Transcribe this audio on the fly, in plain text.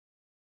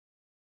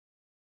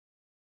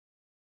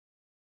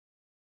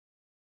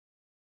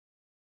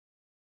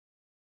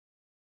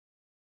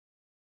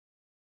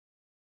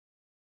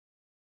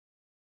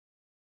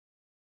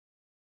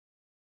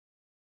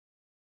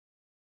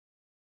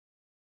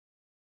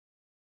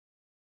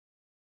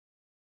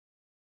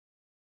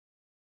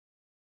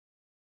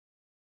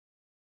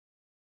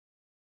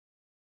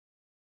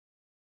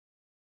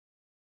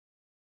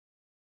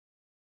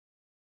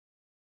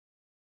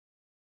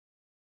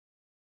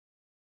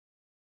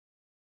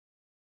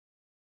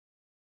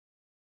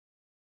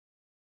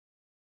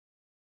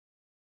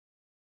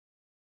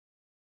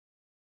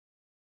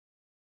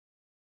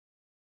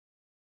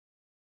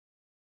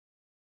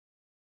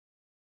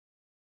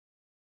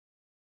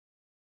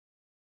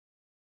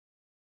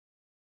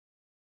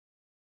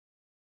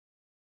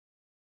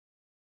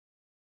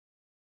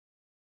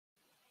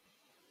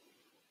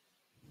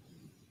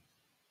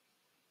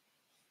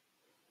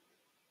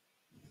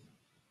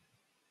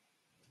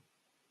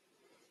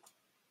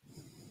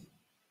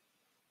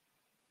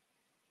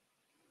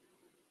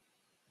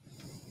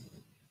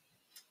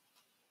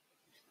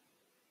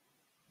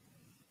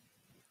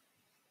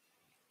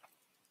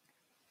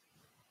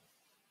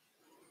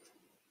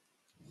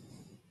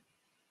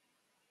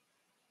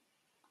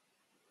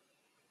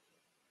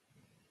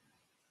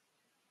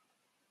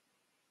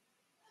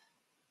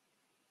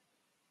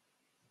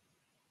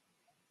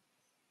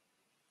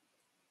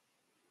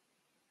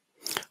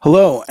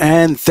Hello,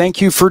 and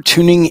thank you for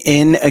tuning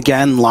in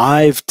again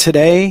live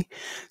today.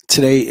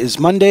 Today is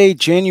Monday,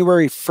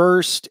 January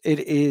 1st. It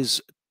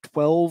is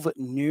 12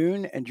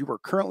 noon, and you are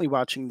currently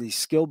watching the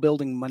Skill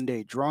Building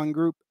Monday Drawing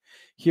Group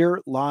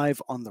here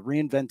live on the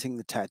Reinventing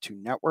the Tattoo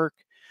Network.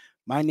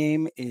 My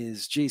name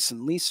is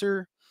Jason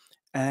Leeser,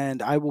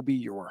 and I will be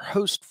your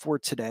host for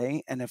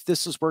today. And if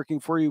this is working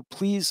for you,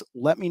 please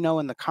let me know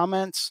in the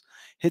comments.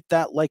 Hit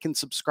that like and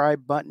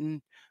subscribe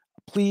button.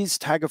 Please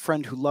tag a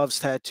friend who loves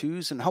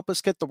tattoos and help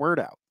us get the word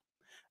out.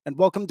 And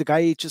welcome to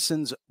Guy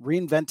Aitchison's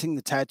Reinventing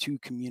the Tattoo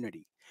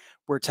community,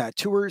 where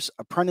tattooers,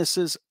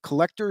 apprentices,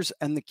 collectors,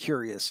 and the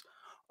curious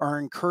are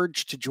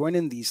encouraged to join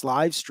in these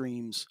live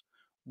streams,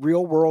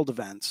 real world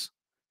events,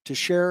 to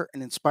share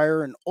and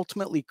inspire and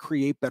ultimately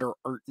create better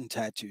art and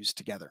tattoos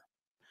together.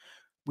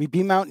 We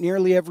beam out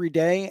nearly every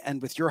day,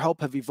 and with your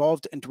help, have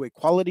evolved into a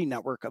quality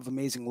network of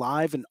amazing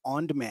live and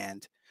on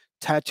demand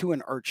tattoo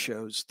and art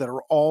shows that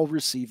are all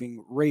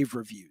receiving rave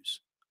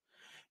reviews.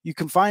 You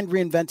can find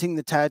Reinventing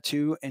the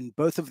Tattoo in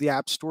both of the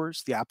app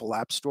stores, the Apple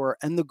App Store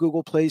and the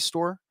Google Play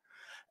Store,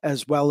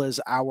 as well as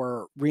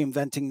our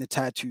Reinventing the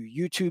Tattoo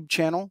YouTube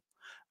channel,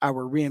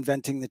 our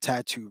Reinventing the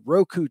Tattoo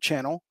Roku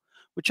channel,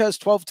 which has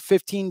 12 to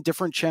 15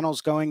 different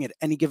channels going at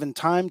any given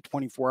time,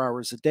 24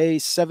 hours a day,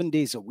 7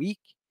 days a week,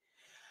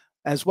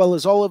 as well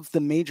as all of the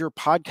major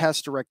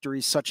podcast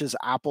directories such as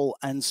Apple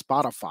and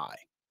Spotify.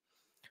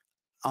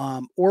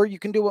 Or you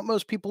can do what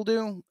most people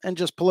do and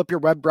just pull up your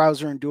web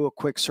browser and do a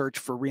quick search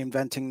for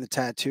Reinventing the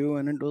Tattoo,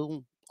 and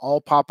it'll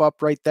all pop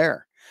up right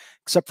there,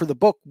 except for the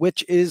book,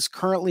 which is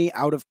currently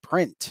out of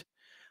print.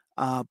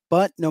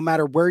 But no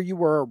matter where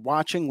you are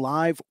watching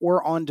live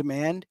or on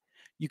demand,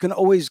 you can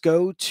always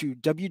go to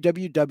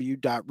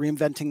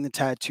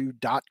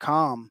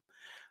www.reinventingthetattoo.com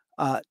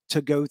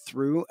to go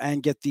through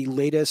and get the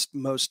latest,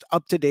 most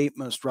up-to-date,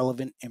 most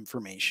relevant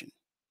information.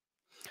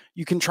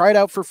 You can try it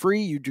out for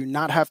free. You do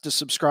not have to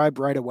subscribe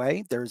right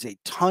away. There's a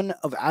ton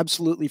of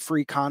absolutely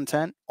free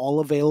content, all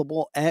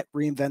available at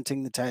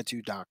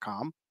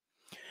reinventingthetattoo.com,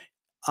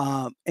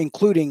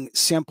 including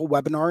sample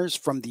webinars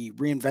from the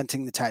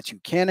Reinventing the Tattoo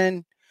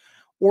canon,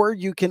 or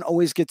you can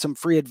always get some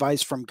free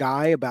advice from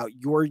Guy about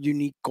your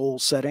unique goal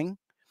setting,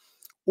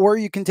 or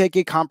you can take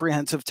a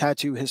comprehensive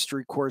tattoo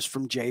history course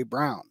from Jay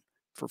Brown.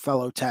 For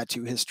fellow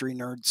tattoo history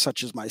nerds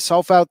such as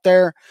myself out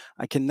there,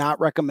 I cannot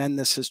recommend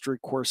this history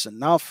course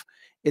enough.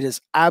 It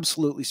is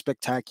absolutely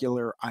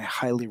spectacular. I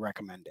highly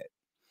recommend it.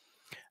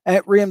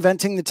 At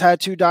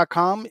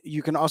reinventingthetattoo.com,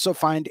 you can also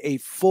find a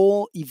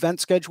full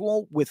event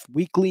schedule with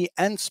weekly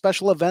and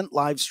special event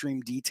live stream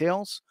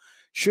details.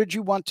 Should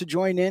you want to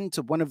join in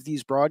to one of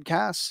these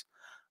broadcasts,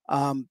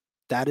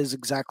 that is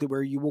exactly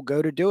where you will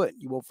go to do it.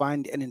 You will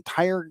find an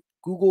entire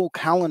Google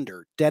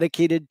Calendar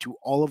dedicated to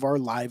all of our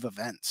live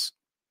events.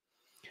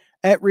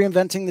 At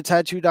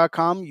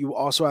reinventingthetattoo.com, you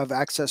also have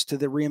access to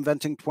the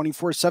Reinventing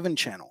 24/7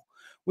 channel,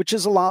 which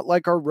is a lot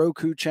like our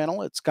Roku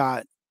channel. It's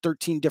got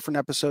 13 different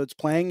episodes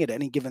playing at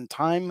any given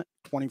time,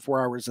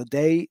 24 hours a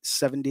day,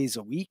 7 days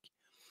a week.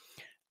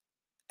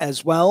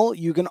 As well,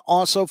 you can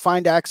also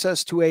find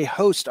access to a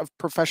host of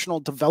professional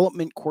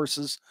development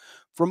courses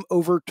from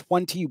over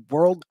 20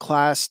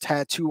 world-class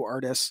tattoo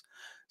artists,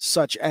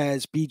 such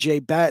as BJ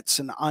Betts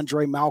and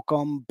Andre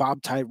Malcolm,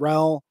 Bob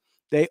Tyrell.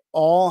 They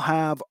all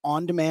have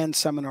on-demand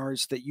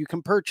seminars that you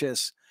can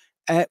purchase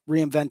at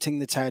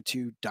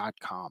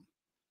reinventingthetattoo.com.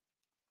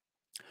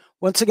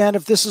 Once again,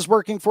 if this is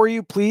working for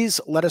you,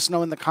 please let us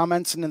know in the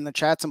comments and in the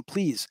chats, and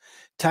please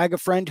tag a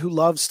friend who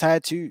loves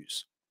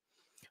tattoos.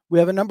 We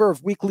have a number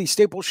of weekly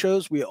staple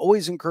shows we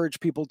always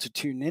encourage people to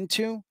tune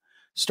into,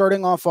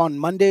 starting off on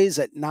Mondays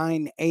at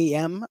 9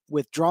 a.m.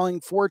 with Drawing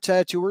for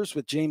Tattooers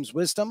with James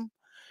Wisdom,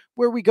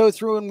 where we go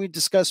through and we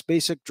discuss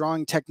basic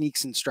drawing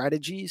techniques and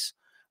strategies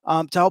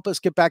to help us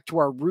get back to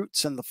our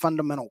roots and the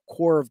fundamental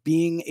core of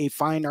being a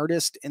fine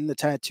artist in the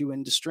tattoo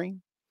industry.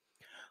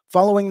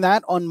 Following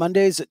that, on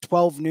Mondays at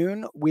 12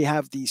 noon, we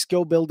have the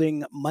Skill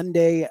Building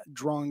Monday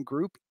Drawing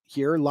Group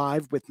here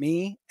live with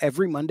me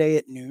every Monday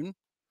at noon.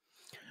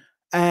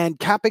 And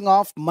capping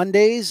off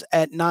Mondays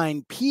at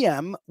 9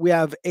 p.m., we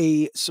have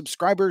a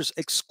subscribers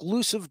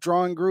exclusive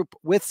drawing group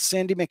with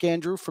Sandy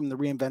McAndrew from the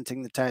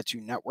Reinventing the Tattoo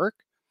Network.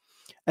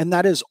 And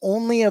that is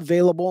only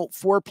available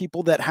for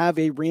people that have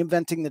a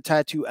Reinventing the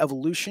Tattoo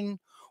Evolution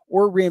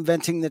or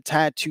Reinventing the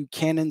Tattoo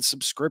Canon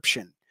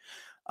subscription.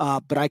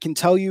 But I can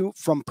tell you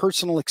from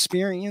personal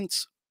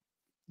experience,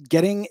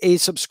 getting a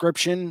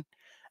subscription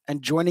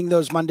and joining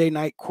those Monday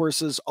night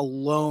courses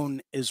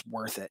alone is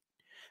worth it.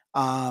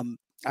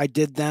 I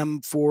did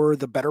them for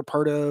the better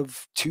part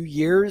of 2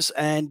 years,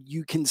 and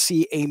you can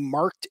see a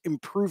marked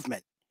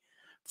improvement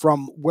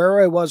from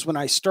where I was when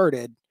I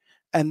started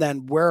and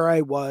then where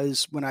I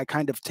was when I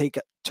kind of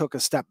took a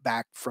step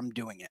back from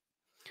doing it.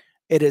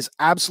 It is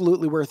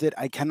absolutely worth it.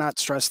 I cannot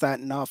stress that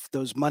enough.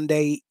 Those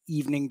Monday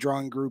evening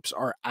drawing groups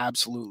are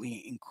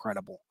absolutely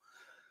incredible.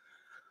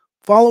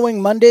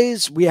 Following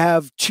Mondays, we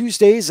have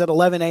Tuesdays at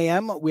 11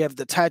 a.m. We have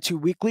the Tattoo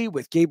Weekly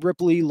with Gabe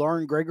Ripley,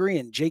 Lauren Gregory,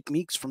 and Jake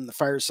Meeks from the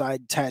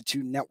Fireside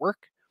Tattoo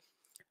Network.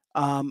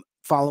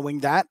 Following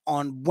that,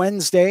 on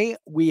Wednesday,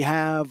 we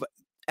have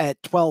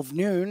at 12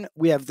 noon,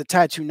 we have the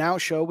Tattoo Now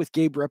show with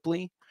Gabe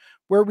Ripley,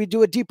 where we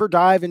do a deeper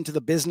dive into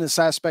the business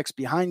aspects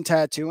behind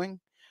tattooing,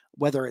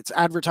 whether it's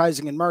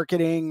advertising and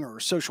marketing or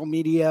social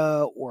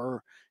media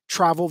or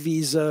travel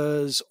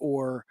visas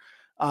or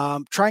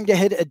trying to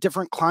hit a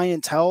different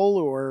clientele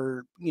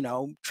or,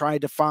 try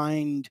to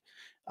find,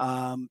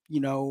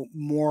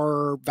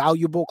 more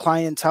valuable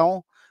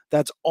clientele.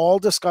 That's all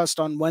discussed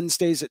on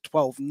Wednesdays at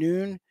 12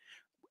 noon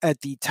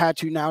at the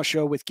Tattoo Now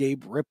show with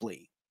Gabe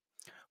Ripley.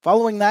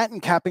 Following that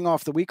and capping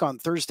off the week on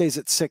Thursdays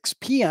at 6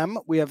 p.m.,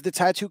 we have the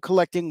Tattoo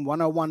Collecting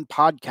 101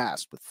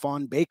 podcast with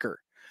Fawn Baker,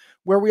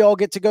 where we all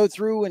get to go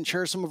through and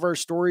share some of our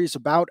stories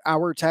about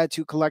our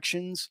tattoo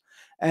collections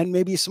and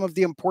maybe some of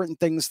the important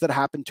things that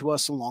happened to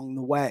us along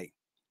the way.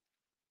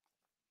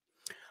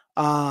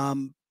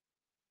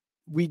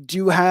 We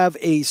do have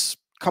a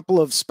couple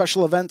of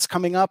special events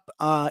coming up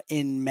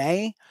in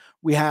May.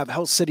 We have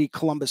Hell City,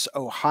 Columbus,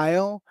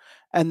 Ohio.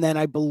 And then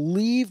I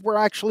believe we're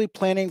actually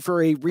planning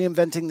for a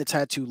Reinventing the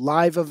Tattoo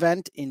live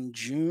event in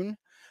June.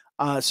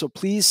 So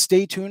please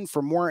stay tuned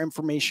for more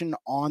information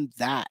on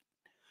that.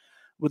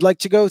 Would like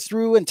to go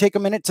through and take a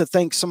minute to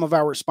thank some of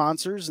our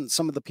sponsors and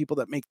some of the people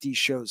that make these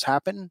shows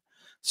happen.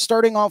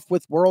 Starting off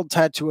with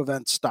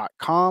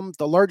worldtattooevents.com,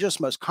 the largest,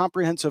 most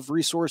comprehensive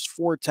resource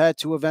for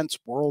tattoo events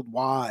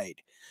worldwide.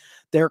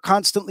 They're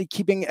constantly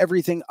keeping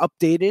everything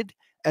updated.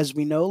 As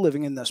we know,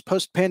 living in this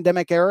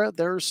post-pandemic era,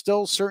 there are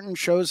still certain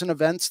shows and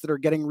events that are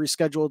getting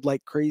rescheduled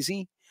like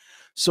crazy.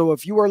 So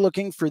if you are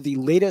looking for the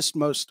latest,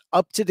 most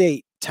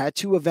up-to-date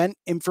tattoo event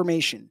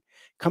information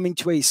coming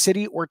to a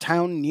city or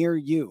town near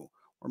you,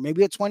 or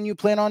maybe it's one you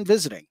plan on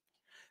visiting,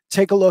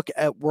 take a look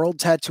at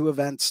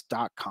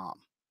worldtattooevents.com.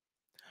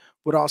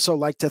 Would also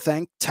like to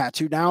thank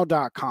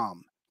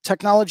tattoonow.com,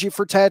 technology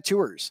for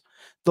tattooers,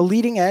 the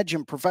leading edge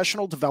in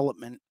professional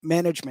development,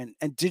 management,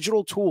 and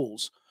digital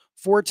tools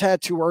for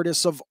tattoo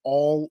artists of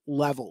all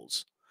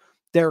levels.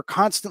 They're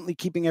constantly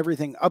keeping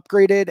everything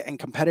upgraded and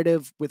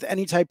competitive with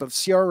any type of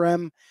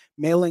CRM,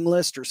 mailing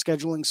list, or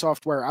scheduling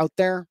software out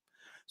there.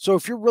 So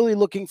if you're really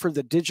looking for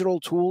the digital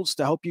tools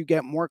to help you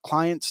get more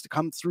clients to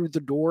come through the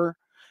door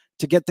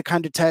to get the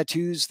kind of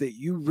tattoos that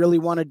you really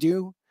want to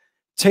do,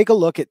 take a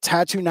look at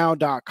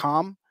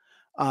tattoonow.com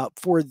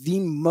for the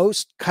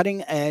most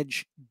cutting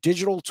edge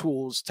digital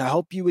tools to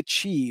help you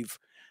achieve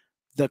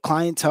the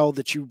clientele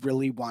that you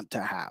really want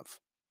to have.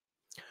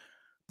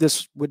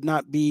 This would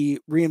not be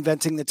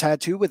Reinventing the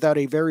Tattoo without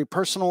a very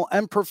personal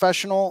and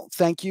professional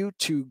thank you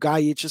to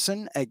Guy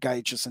Aitchison at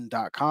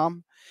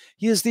guyaitchison.com.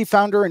 He is the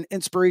founder and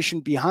inspiration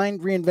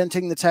behind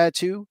Reinventing the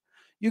Tattoo.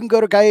 You can go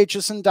to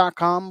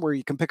guyaitchison.com where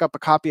you can pick up a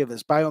copy of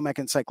his biomech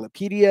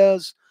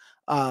encyclopedias,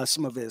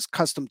 some of his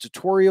custom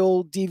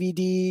tutorial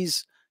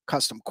DVDs,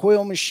 custom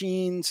coil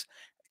machines.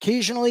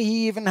 Occasionally,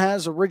 he even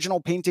has original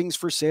paintings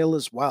for sale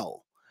as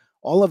well,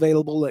 all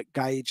available at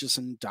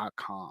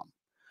guyaitchison.com.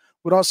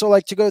 Would also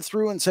like to go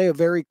through and say a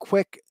very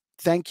quick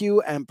thank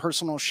you and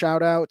personal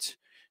shout out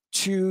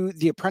to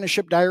the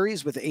Apprenticeship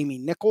Diaries with Amy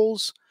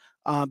Nichols,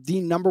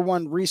 the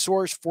 #1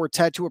 resource for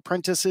tattoo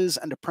apprentices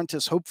and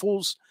apprentice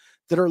hopefuls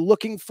that are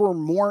looking for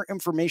more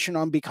information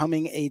on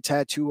becoming a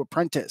tattoo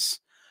apprentice.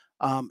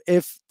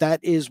 If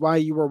that is why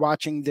you are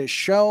watching this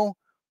show,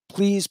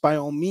 please, by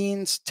all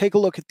means, take a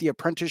look at the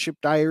Apprenticeship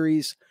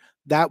Diaries.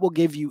 That will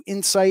give you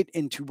insight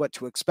into what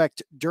to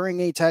expect during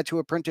a tattoo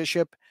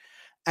apprenticeship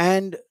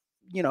and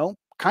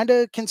kind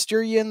of can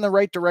steer you in the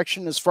right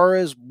direction as far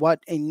as what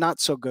a not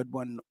so good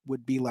one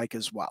would be like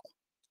as well.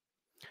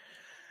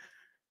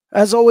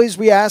 As always,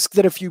 we ask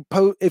that if you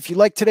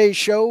like today's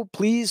show,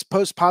 please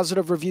post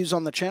positive reviews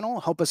on the channel,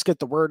 help us get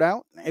the word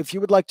out. If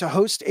you would like to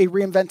host a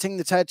Reinventing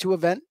the Tattoo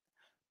event,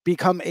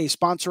 become a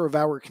sponsor of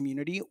our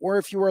community, or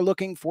if you are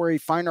looking for a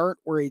fine art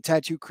or a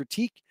tattoo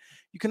critique,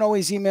 you can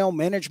always email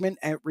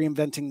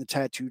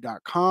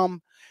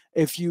management@reinventingthetattoo.com.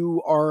 If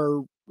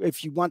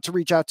you want to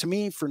reach out to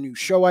me for new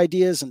show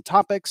ideas and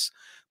topics,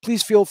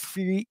 please feel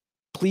free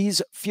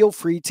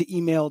to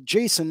email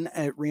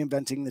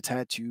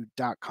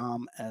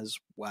jason@reinventingthetattoo.com as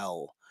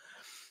well.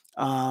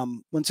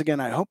 Once again,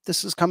 I hope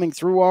this is coming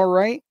through all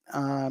right.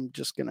 I'm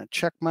just going to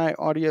check my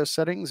audio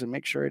settings and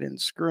make sure I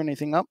didn't screw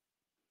anything up.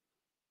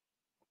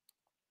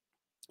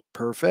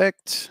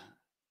 Perfect.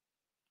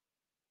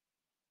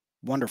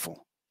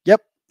 Wonderful.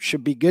 Yep,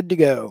 should be good to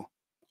go.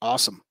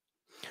 Awesome.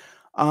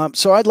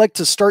 So I'd like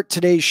to start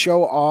today's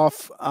show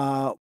off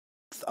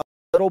with a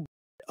little bit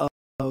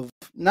of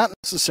not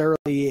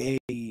necessarily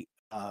a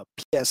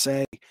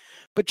PSA,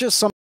 but just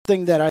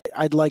something that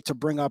I'd like to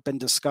bring up and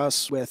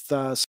discuss with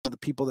some of the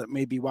people that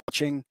may be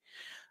watching.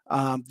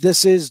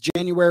 This is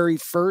January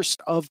 1st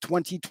of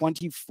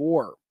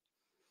 2024.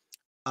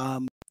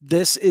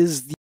 This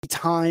is the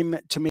time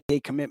to make a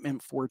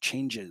commitment for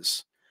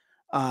changes.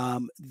 We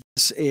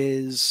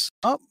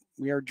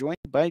are joined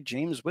by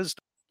James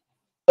Wisdom.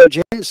 Hello,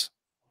 James.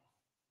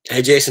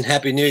 Hey, Jason.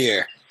 Happy New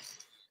Year.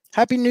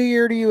 Happy New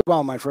Year to you as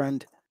well, my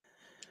friend.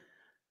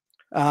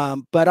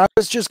 But I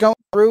was just going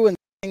through and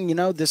saying,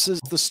 this is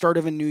the start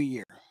of a new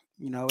year.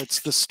 It's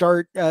the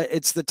start.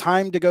 It's the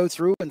time to go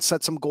through and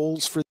set some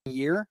goals for the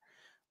year.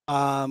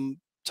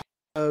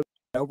 To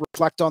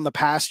reflect on the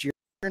past year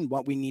and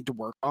what we need to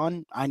work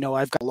on. I know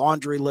I've got a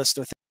laundry list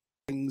of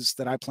things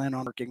that I plan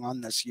on working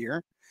on this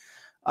year.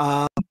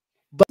 Uh,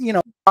 but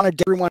I want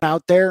to everyone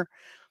out there,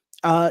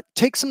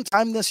 take some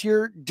time this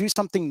year, do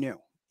something new,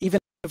 even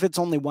if it's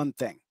only one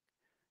thing.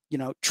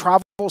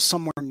 Travel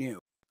somewhere new,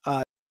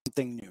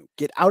 something new.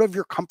 Get out of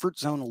your comfort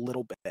zone a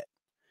little bit,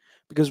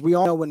 because we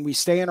all know when we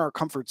stay in our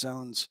comfort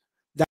zones,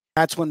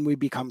 that's when we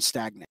become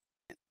stagnant.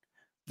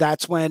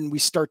 That's when we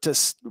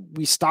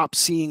stop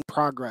seeing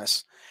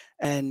progress,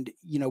 and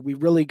we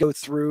really go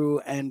through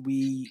and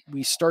we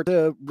start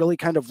to really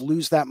kind of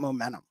lose that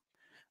momentum.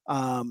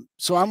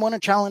 So I want to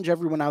challenge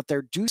everyone out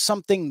there: do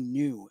something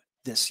new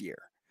this year.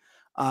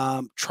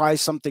 Try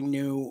something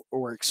new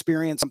or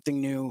experience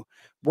something new.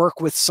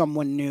 Work with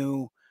someone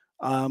new.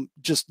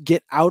 Just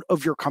get out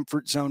of your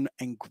comfort zone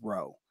and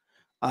grow.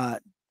 Uh,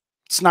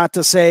 it's not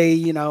to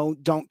say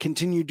don't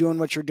continue doing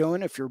what you're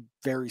doing if you're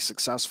very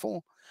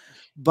successful,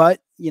 but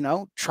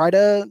try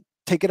to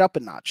take it up a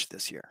notch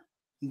this year.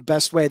 The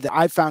best way that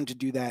I've found to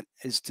do that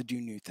is to do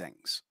new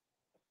things.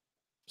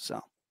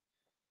 So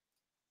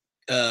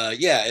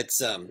Yeah,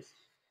 it's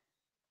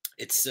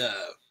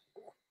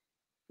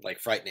like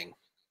frightening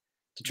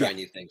to try yeah,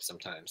 new things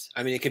sometimes.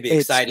 I mean, it could be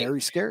it's exciting.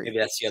 very scary. Maybe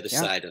that's the other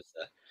Yeah, side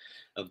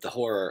of the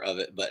horror of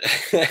it, but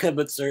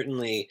but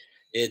certainly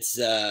it's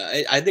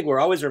I think we're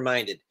always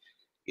reminded,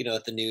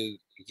 at the new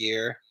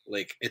year,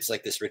 like it's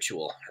like this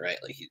ritual, right?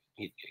 Like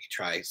you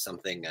try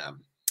something.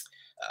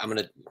 I'm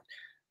gonna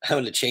I'm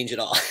gonna change it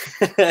all,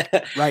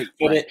 right,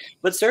 but right.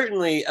 but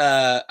certainly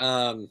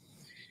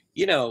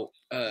you know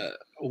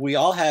we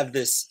all have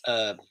this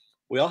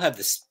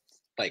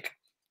like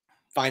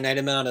finite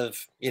amount of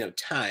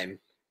time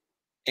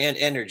and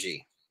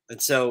energy,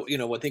 and so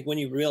I think when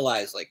you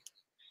realize, like,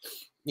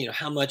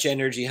 how much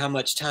energy, how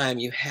much time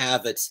you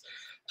have, it's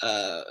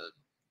uh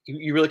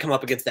you really come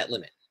up against that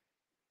limit,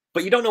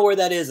 but you don't know where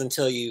that is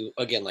until you,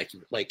 again, like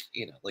you were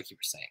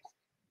saying,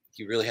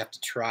 you really have to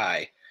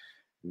try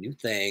new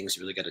things.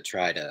 You really got to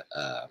try to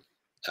uh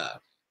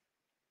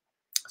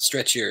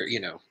stretch your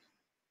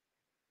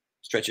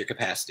stretch your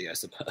capacity, I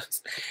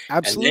suppose,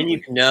 and then you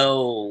Absolutely.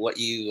 know what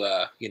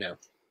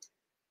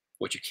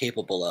what you're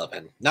capable of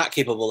and not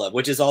capable of,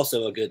 which is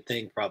also a good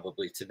thing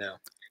probably to know.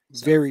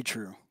 So Very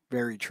true.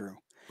 Very true.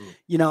 mm.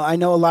 I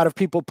know a lot of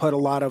people put a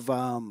lot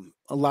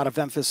of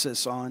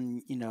emphasis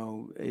on,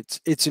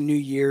 it's a new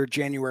year,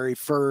 January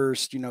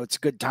 1st, it's a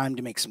good time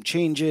to make some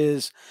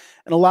changes.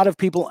 And a lot of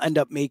people end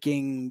up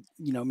making,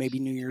 maybe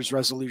New Year's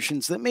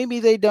resolutions that maybe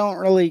they don't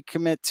really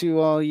commit to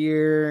all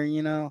year.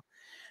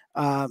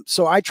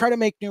 So I try to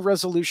make new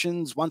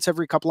resolutions once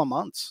every couple of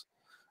months.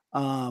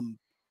 Um,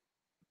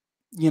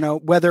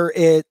 whether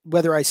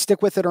I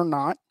stick with it or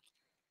not,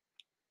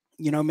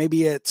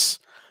 maybe it's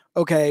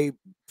okay.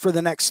 For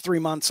the next 3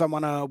 months, I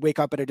want to wake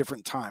up at a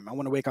different time. I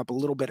want to wake up a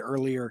little bit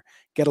earlier,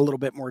 get a little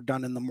bit more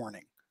done in the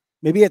morning.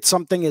 Maybe it's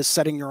something as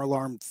setting your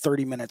alarm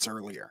 30 minutes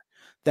earlier.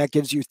 That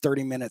gives you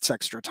 30 minutes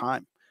extra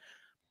time.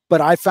 But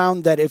I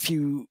found that if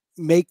you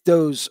make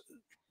those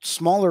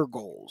smaller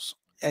goals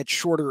at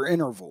shorter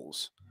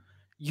intervals,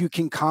 you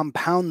can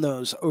compound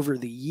those over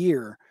the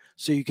year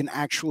so you can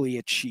actually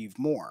achieve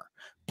more.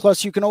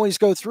 Plus, you can always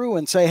go through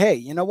and say, hey,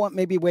 you know what?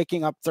 Maybe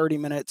waking up 30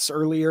 minutes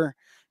earlier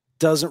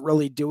doesn't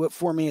really do it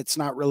for me. It's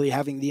not really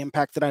having the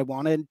impact that I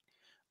wanted.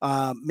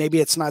 Maybe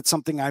it's not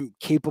something I'm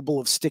capable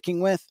of sticking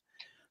with.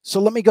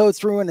 So let me go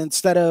through, and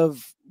instead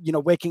of,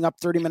 waking up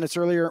 30 minutes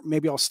earlier,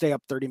 maybe I'll stay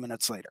up 30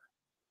 minutes later,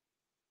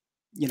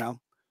 you know?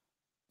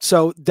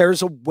 So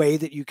there's a way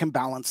that you can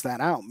balance that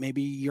out.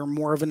 Maybe you're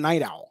more of a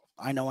night owl.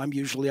 I know I'm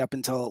usually up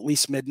until at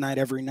least midnight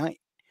every night.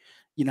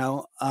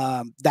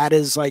 That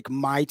is like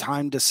my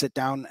time to sit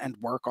down and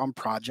work on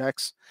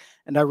projects.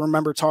 And I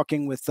remember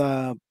talking with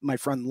my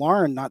friend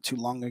Lauren not too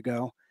long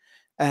ago,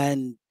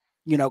 and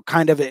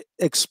kind of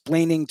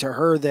explaining to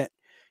her that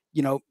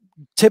you know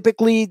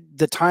typically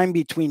the time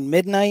between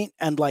midnight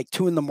and like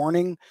 2 in the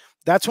morning,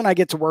 that's when I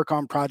get to work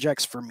on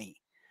projects for me.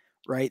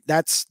 Right,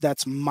 that's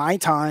my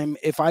time.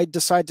 If I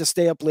decide to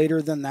stay up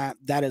later than that,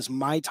 that is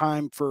my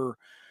time for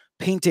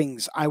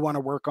paintings I want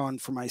to work on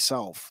for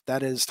myself.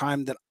 That is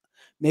time that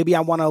maybe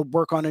I want to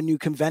work on a new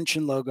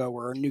convention logo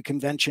or a new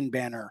convention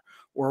banner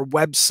or a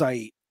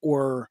website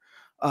or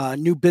a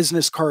new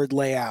business card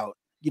layout.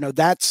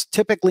 That's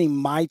typically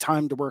my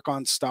time to work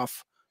on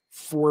stuff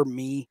for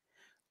me,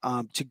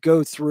 to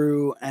go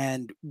through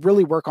and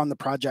really work on the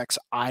projects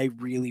I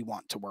really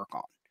want to work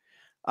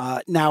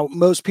on. Now,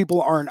 most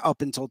people aren't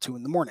up until 2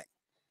 in the morning.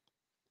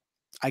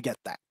 I get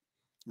that,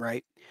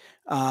 right?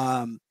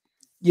 Um,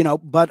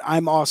 but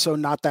I'm also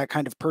not that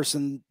kind of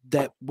person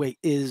that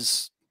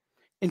is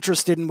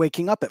interested in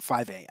waking up at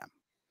 5 a.m.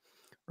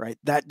 Right?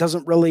 That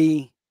doesn't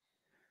really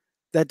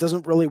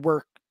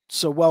work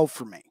so well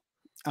for me.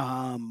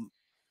 Um,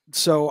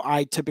 so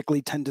I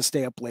typically tend to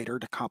stay up later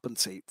to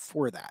compensate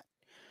for that.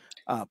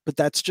 But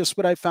that's just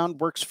what I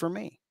found works for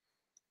me.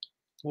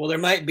 Well, there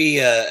might be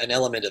an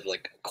element of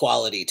like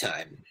quality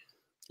time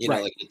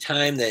Right. like the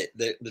time that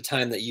the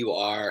time that you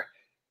are,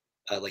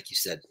 like you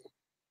said,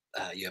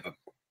 you have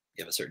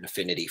a certain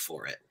affinity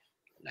for it,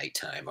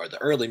 nighttime or the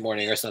early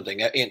morning or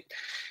something, and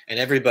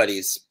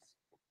everybody's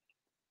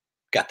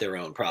got their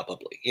own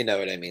probably. You know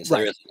what I mean? So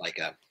there Right. isn't like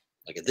a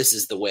this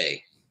is the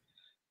way,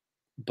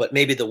 but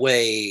maybe the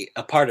way,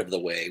 a part of the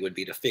way would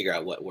be to figure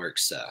out what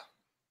works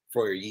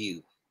for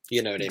you.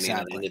 You know what I mean? On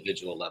an Exactly.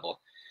 individual level.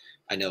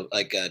 I know,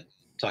 like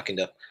talking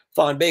to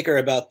Fawn Baker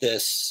about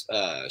this,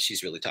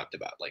 she's really talked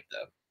about like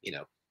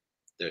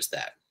there's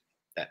that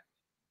that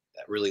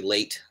really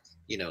late,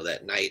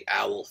 that night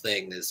owl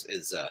thing is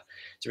it's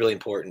really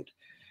important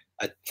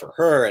for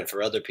her and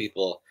for other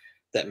people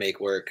that make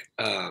work.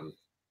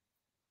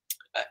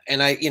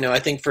 And I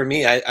think for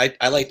me, I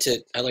like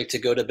to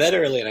go to bed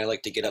early and I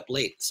like to get up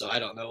late. So I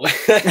don't know,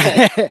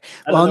 I don't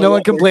Well, know no one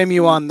what can works blame for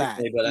you you on that.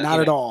 personally, but Not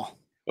at all.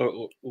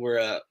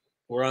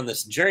 we're on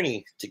this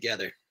journey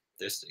together.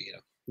 There's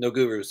no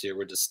gurus here.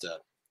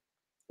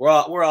 We're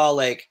all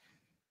like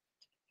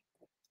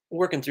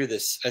working through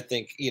this. I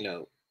think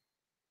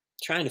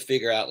trying to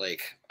figure out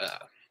like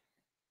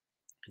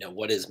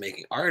what is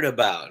making art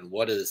about, and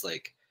what is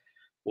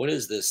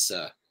this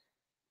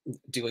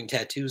doing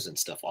tattoos and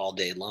stuff all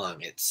day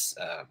long. It's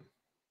a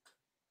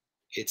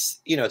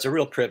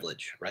real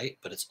privilege, right?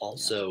 But it's Yeah.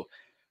 also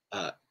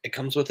it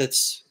comes with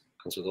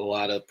a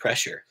lot of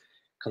pressure,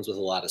 comes with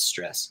a lot of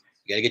stress.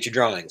 You got to get your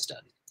drawings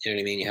done. You know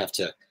what I mean? You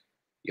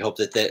hope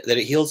that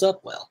it heals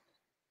up well.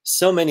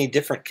 So many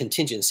different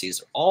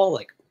contingencies are all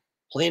like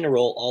playing a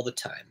role all the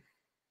time.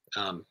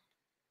 Um,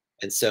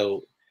 and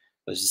so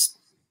I was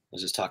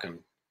just talking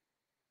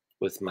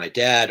with my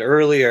dad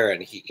earlier,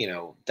 and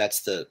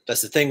that's the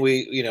thing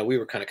we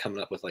were kind of coming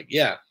up with, like,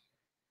 yeah,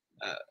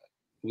 uh,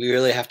 we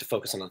really have to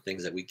focus on the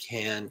things that we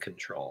can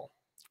control,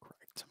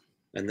 Correct.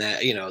 and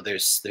that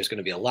there's going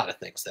to be a lot of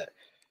things that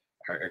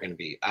are going to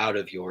be out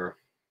of your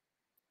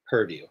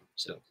purview.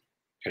 So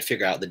try to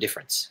figure out the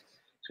difference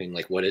between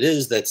like what it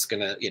is that's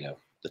gonna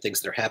the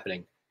things that are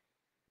happening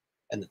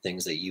and the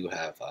things that you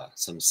have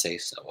some say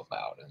so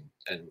about,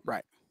 and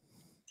Right.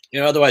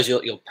 otherwise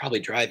you'll probably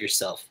drive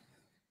yourself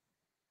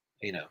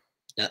you know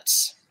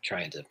nuts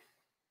trying to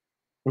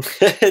Oh,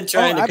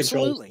 trying to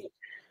control absolutely. stuff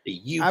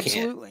that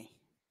Absolutely.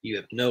 you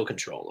have no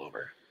control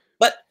over.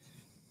 But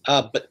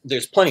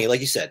there's plenty, like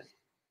you said.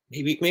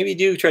 Maybe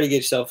do try to get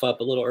yourself up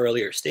a little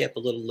earlier, stay up a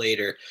little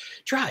later.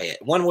 Try it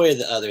one way or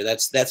the other.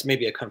 That's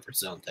maybe a comfort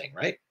zone thing,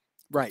 right?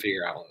 Right.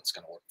 Figure out what's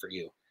going to work for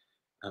you.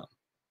 Um,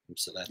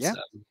 so that's Yeah.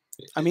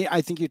 I mean,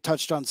 I think you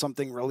touched on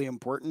something really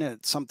important.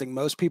 It's something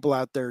most people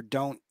out there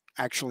don't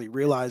actually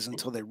realize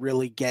until they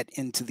really get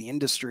into the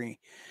industry.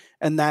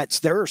 And that's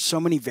there are so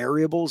many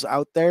variables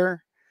out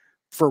there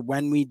for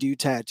when we do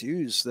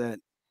tattoos that,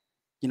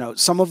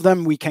 some of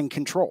them we can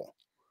control,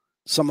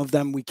 some of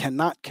them we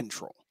cannot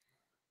control,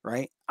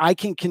 right? I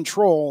can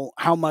control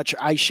how much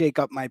I shake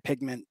up my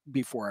pigment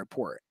before I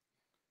pour it,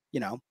 you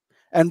know?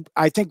 And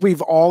I think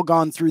we've all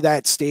gone through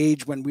that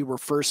stage when we were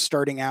first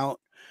starting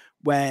out,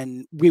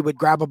 when we would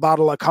grab a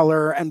bottle of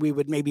color and we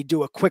would maybe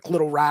do a quick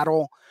little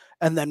rattle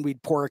and then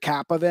we'd pour a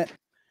cap of it.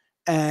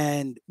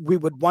 And we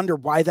would wonder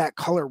why that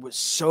color was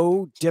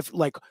so different.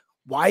 Like,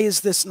 why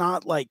is this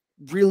not like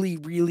really,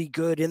 really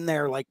good in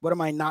there? Like, what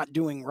am I not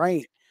doing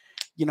right?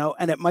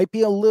 And it might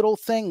be a little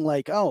thing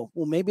like, oh,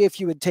 well, maybe if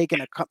you had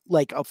taken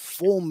like a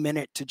full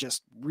minute to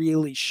just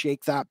really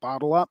shake that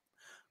bottle up,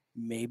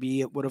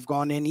 maybe it would have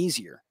gone in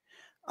easier.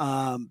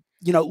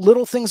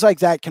 Little things like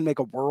that can make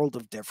a world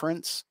of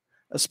difference,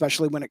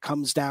 especially when it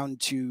comes down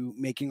to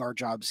making our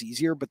jobs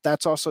easier. But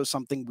that's also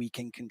something we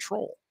can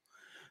control.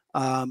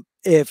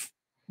 If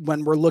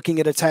when we're looking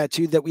at a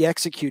tattoo that we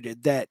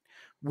executed, that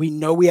we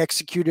know we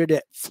executed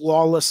it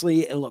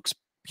flawlessly, it looks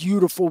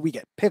beautiful, we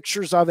get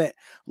pictures of it,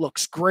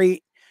 looks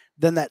great.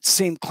 Then that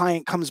same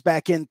client comes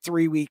back in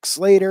 3 weeks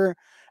later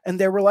and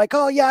they were like,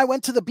 oh yeah, I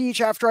went to the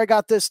beach after I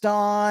got this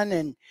done.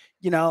 And,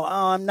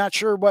 I'm not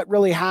sure what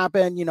really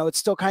happened. It's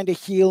still kind of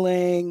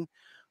healing.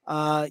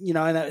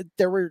 And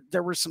there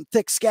were some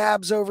thick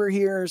scabs over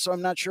here, so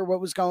I'm not sure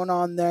what was going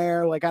on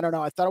there. Like, I don't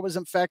know. I thought it was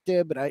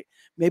infected, but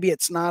maybe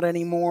it's not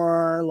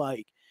anymore.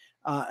 Like,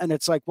 and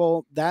it's like,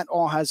 well, that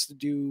all has to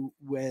do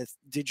with,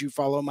 did you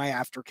follow my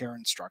aftercare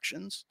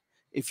instructions?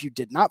 If you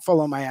did not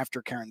follow my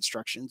aftercare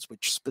instructions,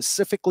 which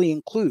specifically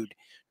include,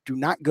 do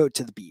not go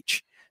to the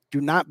beach,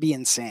 do not be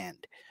in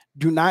sand,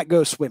 do not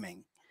go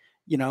swimming.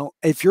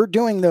 If you're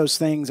doing those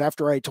things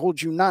after I told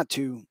you not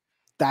to,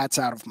 that's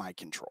out of my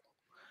control.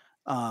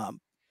 Um,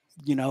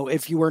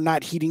 if you are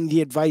not heeding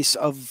the advice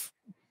of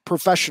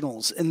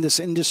professionals in this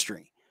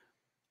industry,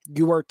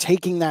 you are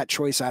taking that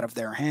choice out of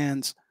their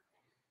hands.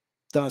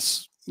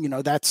 Thus,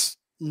 that's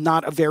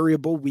not a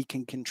variable we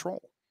can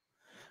control.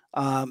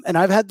 And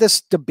I've had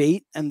this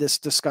debate and this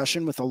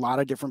discussion with a lot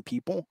of different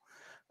people,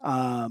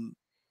 um,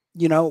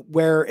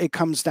 where it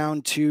comes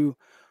down to,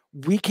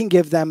 we can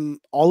give them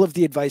all of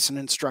the advice and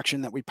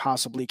instruction that we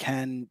possibly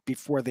can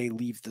before they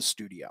leave the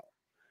studio.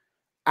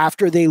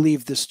 After they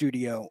leave the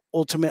studio,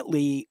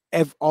 ultimately,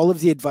 all of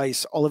the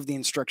advice, all of the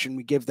instruction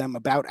we give them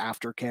about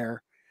aftercare,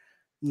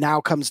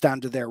 now comes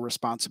down to their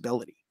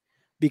responsibility,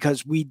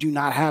 because we do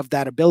not have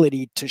that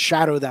ability to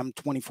shadow them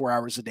 24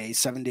 hours a day,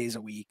 7 days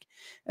a week,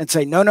 and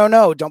say, no, no,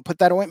 no, don't put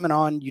that ointment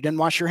on. You didn't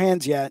wash your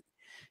hands yet.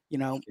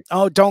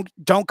 Oh, don't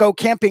go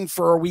camping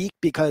for a week,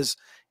 because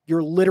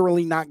you're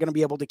literally not going to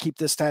be able to keep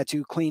this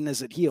tattoo clean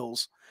as it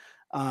heals.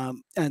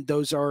 And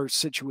those are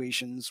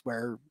situations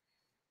where,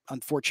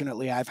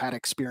 unfortunately, I've had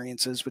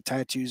experiences with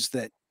tattoos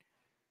that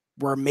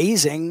were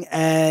amazing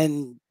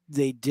and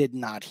they did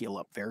not heal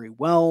up very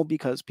well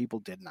because people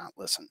did not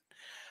listen.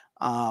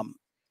 Um,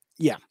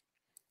 yeah,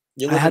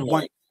 You I live and had learn,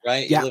 one.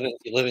 right? Yeah,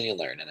 You live and you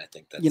learn, and I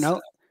think you that's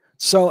know,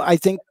 so I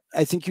think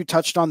you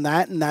touched on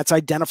that, and that's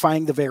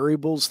identifying the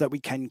variables that we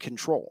can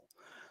control.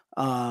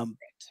 Um,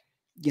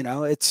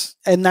 it's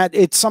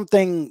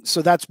something.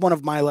 So that's one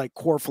of my like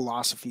core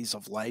philosophies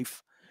of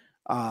life.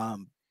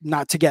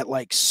 Not to get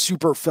like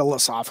super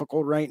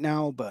philosophical right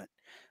now, but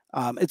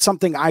it's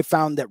something I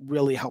found that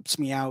really helps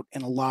me out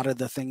in a lot of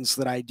the things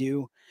that I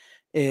do.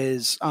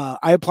 Is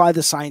I apply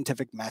the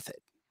scientific method,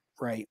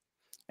 right?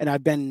 And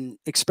I've been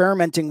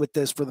experimenting with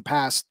this for the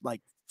past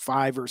like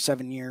 5 or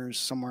 7 years,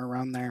 somewhere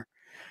around there,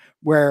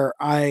 where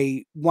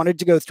I wanted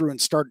to go through and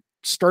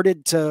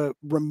started to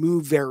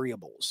remove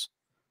variables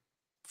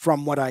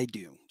from what I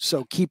do.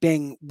 So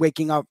keeping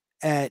waking up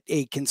at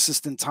a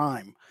consistent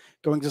time,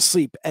 going to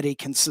sleep at a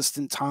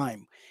consistent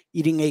time,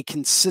 eating a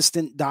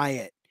consistent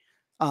diet,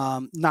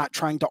 not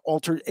trying to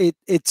alter it.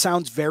 It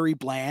sounds very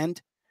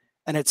bland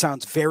and it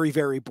sounds very,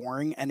 very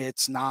boring, and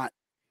it's not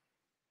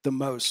the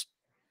most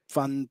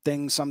fun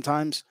thing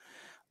sometimes.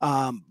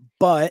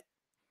 But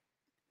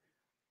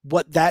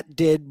what that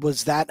did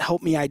was that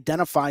helped me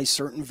identify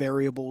certain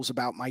variables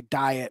about my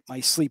diet,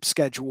 my sleep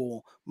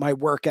schedule, my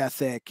work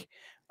ethic,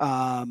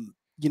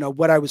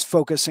 what I was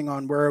focusing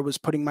on, where I was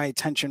putting my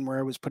attention, where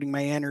I was putting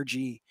my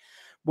energy,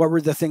 what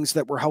were the things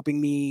that were helping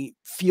me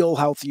feel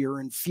healthier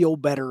and feel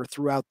better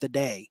throughout the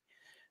day.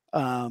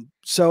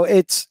 So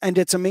it's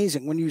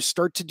amazing when you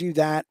start to do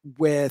that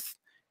with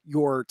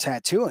your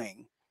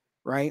tattooing,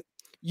 right?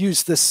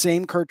 Use the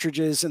same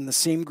cartridges and the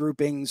same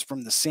groupings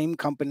from the same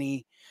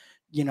company,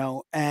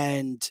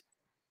 and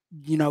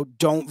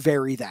don't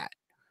vary that,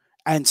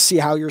 and see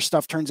how your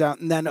stuff turns out.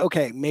 And then,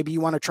 okay, maybe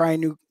you want to try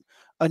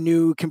a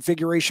new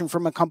configuration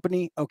from a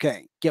company.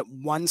 Okay, get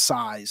one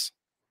size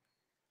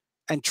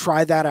and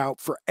try that out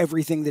for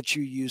everything that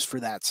you use for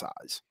that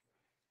size,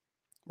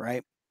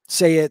 right?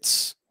 Say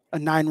it's a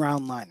 9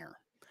 round liner.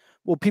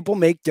 Well, people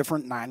make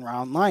different 9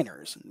 round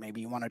liners.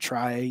 Maybe you want to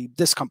try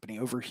this company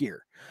over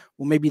here.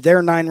 Well, maybe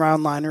their 9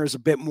 round liner is a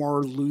bit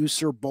more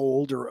loose or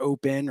bold or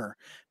open, or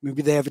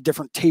maybe they have a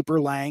different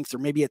taper length, or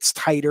maybe it's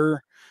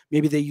tighter.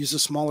 Maybe they use a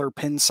smaller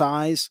pin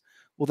size.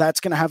 Well, that's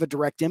going to have a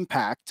direct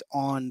impact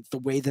on the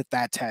way that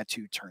that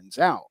tattoo turns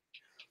out.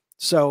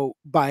 So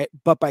by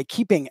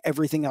keeping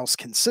everything else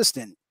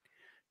consistent,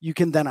 you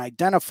can then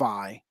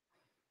identify,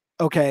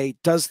 okay,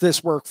 does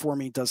this work for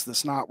me? Does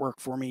this not work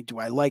for me? Do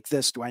I like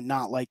this? Do I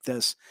not like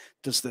this?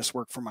 Does this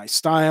work for my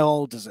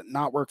style? Does it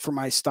not work for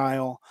my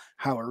style?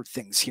 How are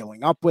things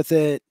healing up with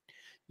it?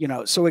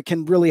 So it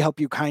can really help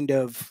you kind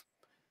of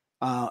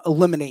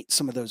eliminate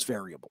some of those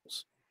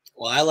variables.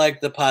 well, I like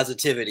the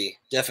positivity,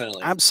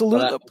 definitely.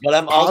 Absolutely. But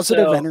I'm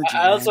Positive also energy,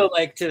 I also man.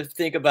 like to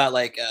think about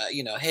like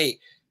hey,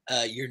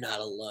 you're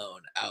not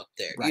alone out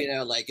there. Right.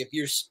 Like if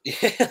you're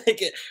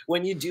like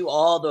when you do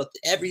all the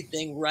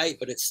everything right,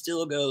 but it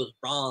still goes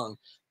wrong.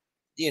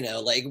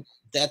 Like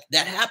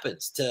that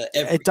happens to It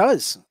every.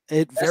 does.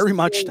 It very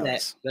much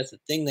does. That's the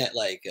thing that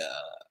like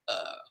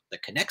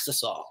that connects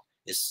us all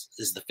is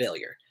the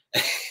failure.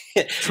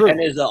 And True.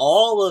 there's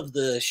all of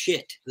the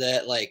shit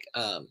that like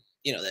that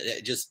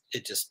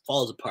it just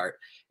falls apart,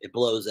 it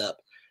blows up.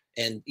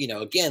 And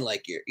again,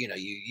 like you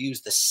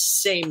use the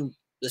same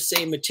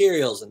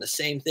materials and the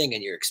same thing,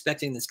 and you're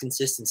expecting this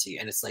consistency,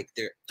 and it's like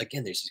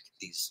there's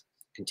these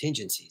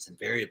contingencies and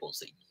variables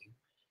that you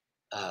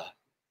uh,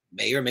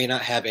 may or may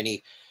not have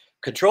any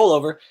control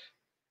over,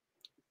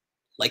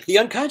 like the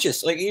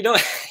unconscious. Like you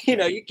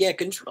can't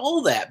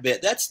control that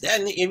bit.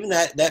 And even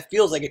that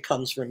feels like it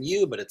comes from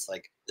you, but it's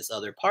like this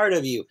other part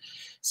of you.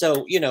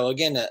 So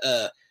again,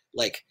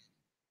 like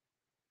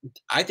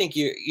I think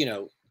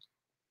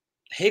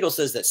Hegel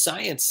says that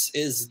science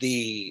is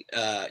the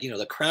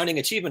crowning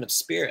achievement of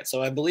spirit.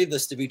 So I believe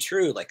this to be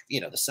true. Like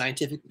the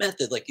scientific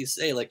method, like you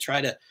say, like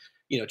try to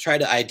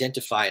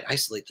identify and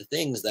isolate the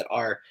things that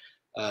are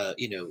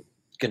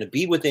going to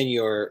be within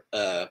your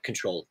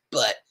control,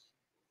 but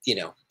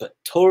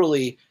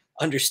totally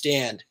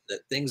understand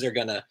that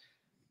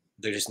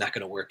they're just not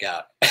gonna work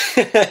out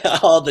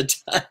all the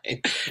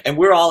time. And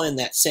we're all in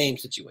that same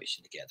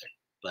situation together.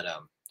 But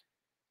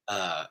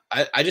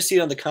I just see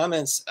it on the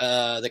comments.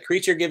 The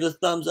creature gives a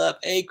thumbs up.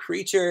 Hey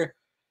creature,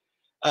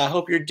 I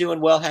hope you're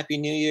doing well. Happy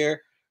New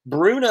Year.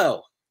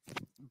 Bruno.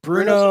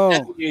 Bruno says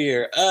Happy Bruno. New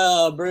Year.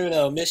 Oh,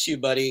 Bruno, miss you,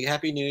 buddy.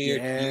 Happy New Year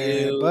to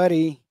Yeah, you.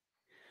 buddy.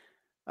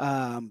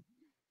 Um,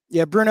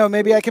 yeah, Bruno,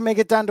 maybe I can make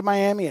it down to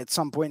Miami at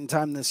some point in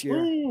time this year.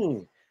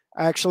 Mm,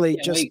 I actually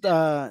can't wait.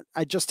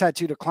 I just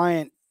tattooed a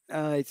client.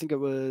 I think it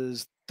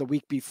was the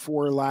week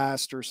before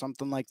last or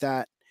something like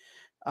that.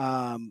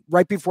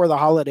 Right before the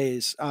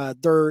holidays.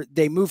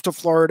 They moved to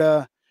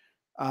Florida.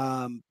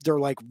 They're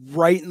like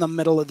right in the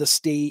middle of the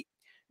state.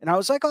 And I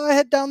was like, oh, I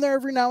head down there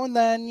every now and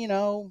then,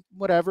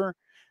 whatever.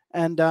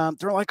 And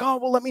they're like, oh,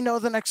 well, let me know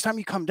the next time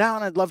you come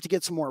down. I'd love to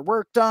get some more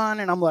work done.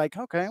 And I'm like,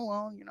 okay,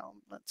 well,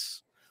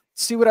 let's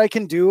see what I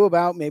can do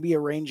about maybe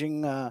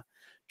arranging a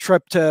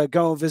trip to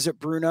go visit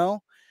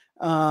Bruno.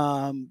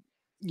 I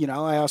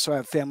also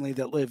have family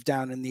that live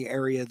down in the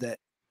area that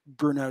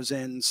Bruno's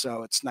in.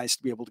 So it's nice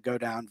to be able to go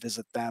down,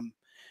 visit them.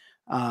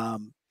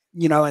 Um,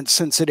 and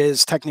since it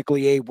is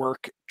technically a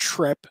work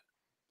trip,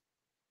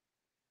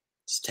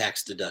 it's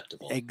tax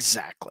deductible.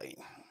 Exactly.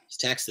 It's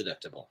tax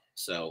deductible.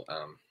 So,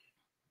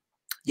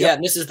 Yep. yeah,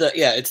 and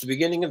it's the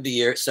beginning of the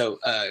year. So,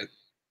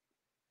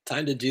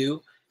 time to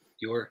do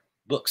your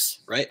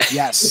books, right?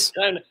 Yes.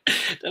 time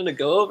to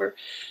go over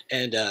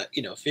and,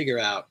 figure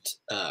out,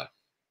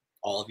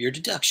 all of your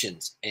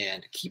deductions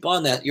and keep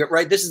on that. You're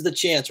right. This is the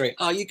chance, right?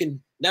 Oh, you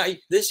can now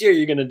this year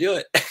you're going to do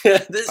it.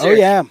 This year,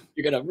 yeah.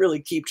 You're going to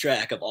really keep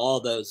track of all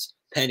those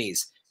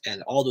pennies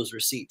and all those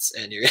receipts,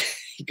 and you're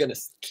going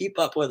to keep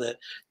up with it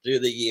through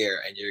the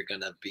year, and you're going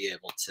to be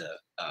able to,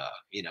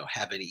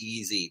 have an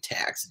easy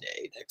tax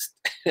day next.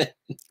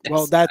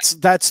 Well, that's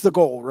the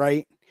goal,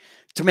 right?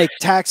 To make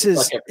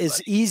taxes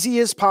as easy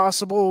as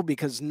possible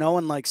because no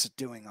one likes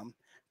doing them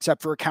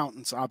except for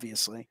accountants,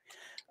 obviously.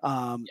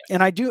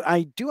 And I do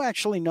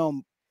actually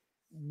know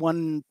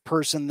one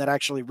person that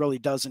actually really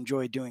does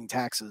enjoy doing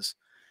taxes,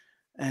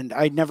 and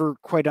I never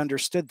quite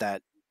understood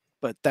that,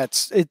 but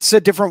it's a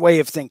different way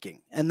of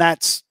thinking, and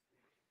that's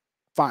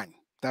fine.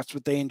 That's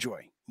what they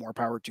enjoy. More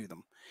power to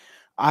them.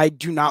 I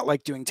do not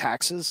like doing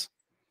taxes.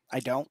 I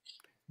don't,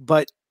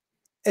 but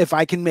if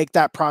I can make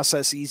that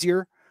process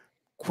easier,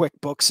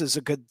 QuickBooks is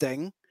a good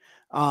thing.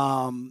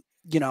 And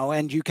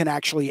you can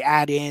actually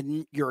add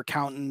in your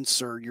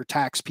accountants or your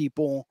tax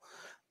people.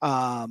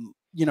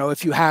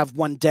 If you have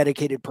one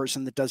dedicated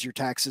person that does your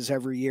taxes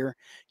every year,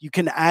 you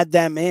can add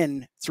them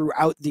in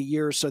throughout the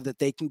year so that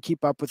they can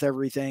keep up with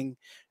everything.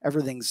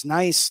 Everything's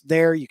nice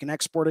there. You can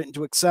export it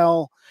into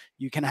Excel.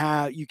 You can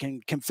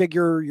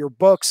configure your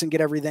books and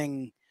get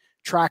everything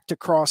tracked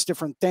across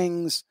different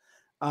things.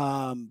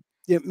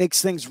 It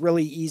makes things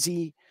really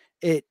easy.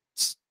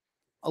 It's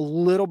a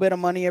little bit of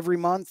money every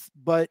month,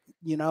 but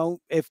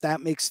if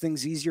that makes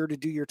things easier to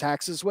do your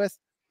taxes with,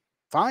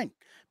 fine,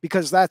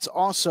 because that's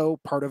also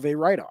part of a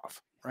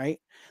write-off, right?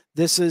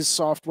 This is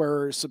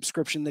software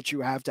subscription that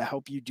you have to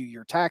help you do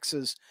your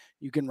taxes.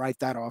 You can write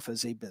that off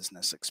as a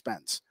business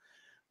expense.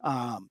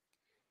 Well,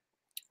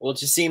 it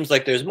just seems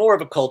like there's more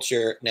of a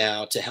culture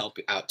now to help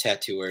out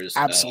tattooers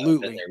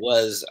Absolutely. than there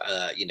was,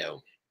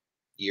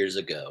 years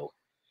ago.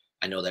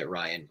 I know that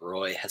Ryan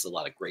Roy has a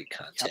lot of great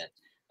content.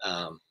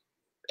 Yep.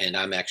 And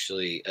I'm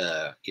actually,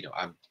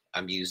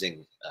 I'm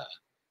using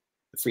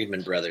the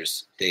Friedman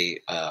Brothers.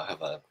 They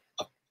have a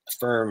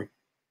firm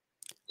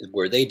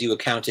where they do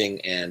accounting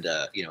and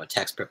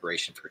tax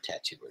preparation for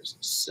tattooers.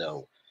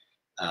 So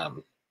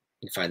you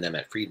can find them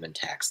at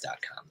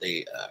friedmantax.com.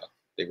 They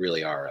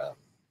really are.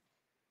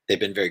 They've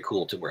been very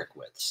cool to work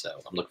with.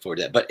 So I'm looking forward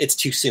to that. But it's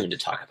too soon to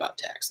talk about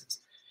taxes.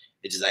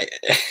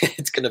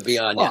 It's going to be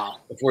on you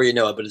before you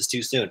know it, but it's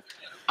too soon.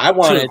 I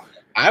wanted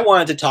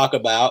to talk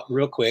about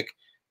real quick.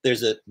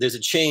 There's a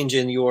change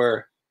in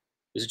your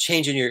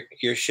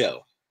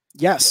show.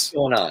 Yes. What's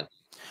going on?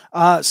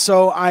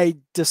 So I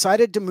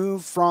decided to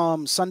move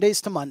from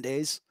Sundays to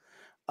Mondays.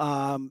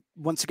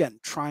 Once again,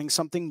 trying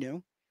something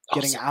new,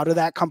 getting out of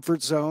that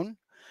comfort zone.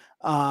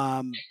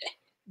 I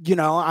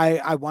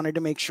wanted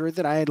to make sure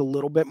that I had a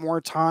little bit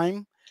more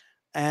time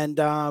and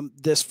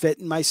this fit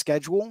in my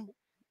schedule,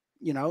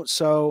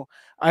 so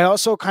I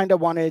also kind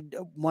of wanted,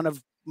 one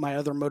of my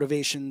other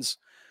motivations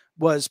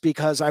was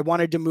because I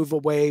wanted to move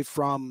away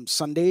from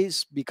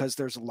Sundays because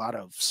there's a lot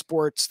of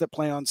sports that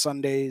play on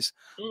Sundays.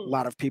 A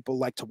lot of people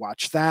like to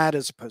watch that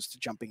as opposed to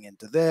jumping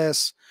into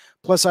this.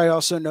 Plus, I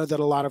also know that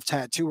a lot of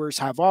tattooers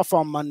have off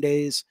on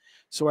Mondays.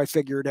 So I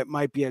figured it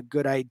might be a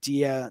good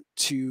idea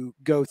to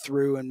go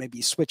through and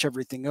maybe switch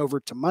everything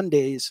over to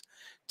Mondays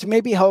to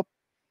maybe help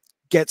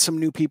get some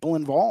new people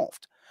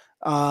involved.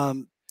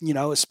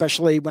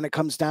 Especially when it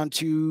comes down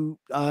to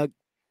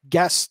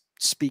guest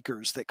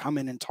speakers that come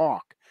in and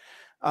talk.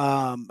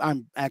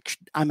 I'm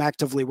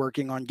actively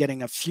working on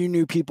getting a few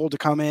new people to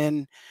come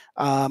in.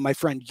 My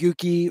friend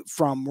Yuki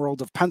from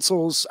World of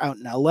Pencils out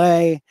in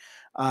LA.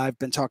 I've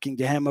been talking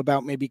to him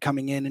about maybe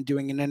coming in and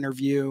doing an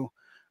interview.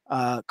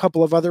 A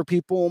couple of other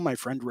people, my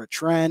friend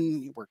Rich Wren,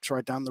 he works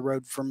right down the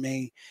road from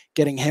me,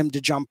 getting him to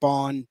jump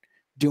on,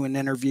 do an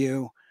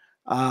interview.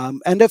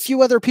 And a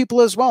few other people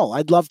as well.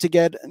 I'd love to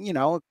get,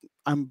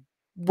 I'm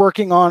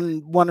working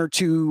on one or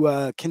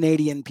two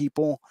Canadian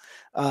people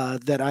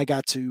that I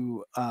got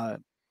to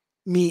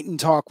meet and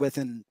talk with,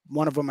 and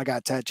one of them I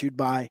got tattooed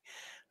by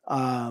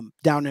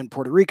down in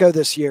Puerto Rico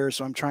this year.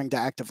 So I'm trying to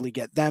actively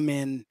get them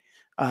in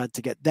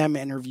to get them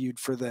interviewed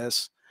for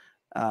this,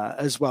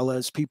 as well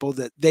as people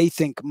that they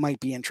think might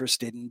be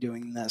interested in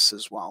doing this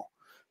as well.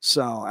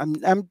 So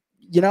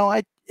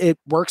it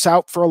works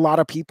out for a lot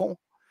of people.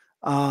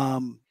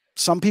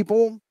 Some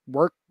people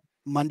work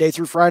Monday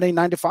through Friday,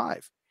 9 to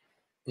 5.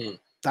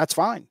 That's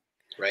fine.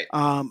 Right.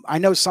 I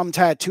know some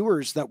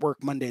tattooers that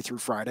work Monday through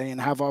Friday and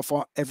have off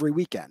every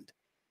weekend.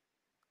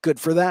 Good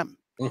for them.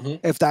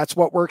 If that's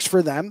what works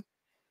for them,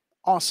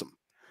 awesome.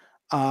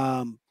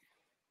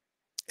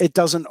 It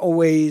doesn't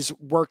always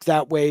work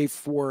that way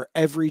for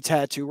every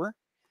tattooer,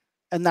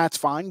 and that's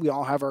fine. We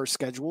all have our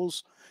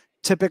schedules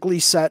typically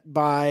set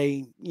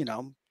by,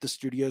 the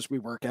studios we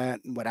work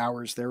at and what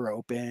hours they're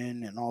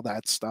open and all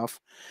that stuff.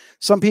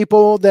 Some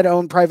people that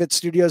own private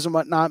studios and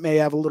whatnot may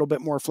have a little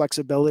bit more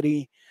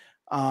flexibility.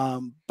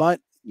 But,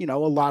 a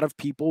lot of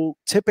people,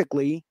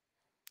 typically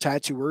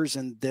tattooers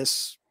in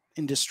this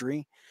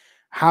industry,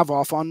 have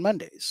off on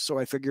Mondays. So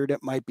I figured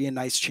it might be a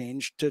nice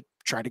change to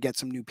try to get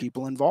some new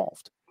people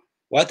involved.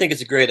 Well, I think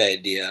it's a great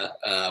idea.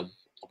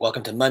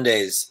 Welcome to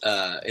Mondays.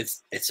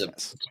 It's a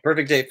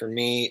perfect day for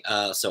me.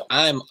 So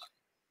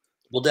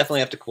we'll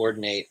definitely have to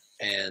coordinate,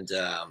 and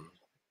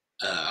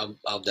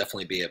I'll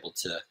definitely be able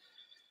to.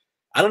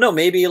 I don't know.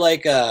 Maybe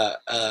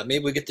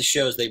maybe we get the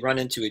shows. They run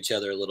into each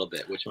other a little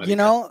bit, which might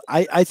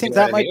I think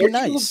that might be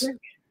nice.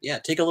 Yeah,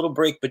 take a little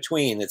break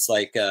between. It's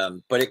like,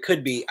 but it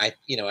could be. I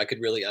could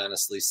really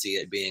honestly see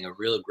it being a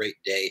real great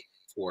day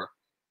for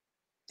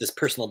this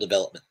personal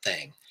development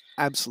thing.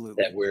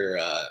 Absolutely. That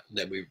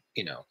we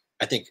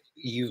I think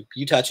you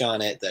touch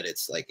on it, that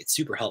it's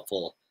super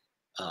helpful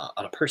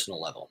on a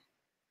personal level.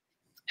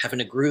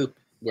 Having a group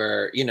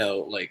where we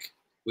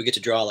get to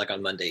draw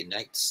on Monday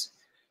nights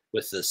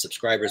with the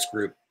subscribers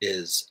group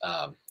is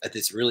I think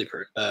it's really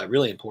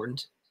really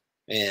important,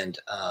 and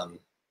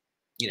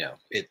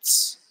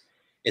it's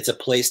a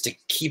place to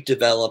keep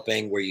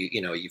developing where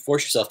you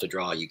force yourself to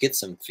draw, you get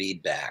some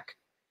feedback.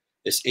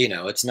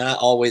 It's not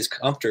always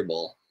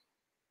comfortable,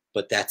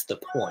 but that's the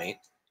point.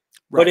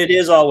 Right. But it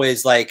is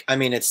always I'm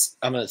going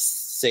to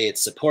say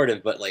it's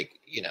supportive, but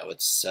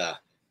it's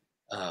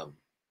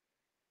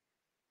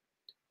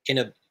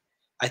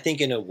I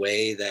think in a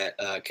way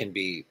that can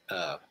be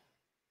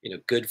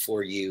good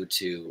for you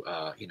to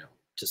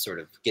to sort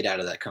of get out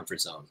of that comfort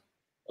zone,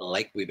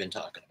 like we've been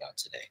talking about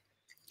today.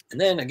 And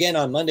then again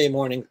on Monday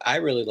morning, I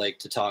really like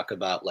to talk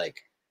about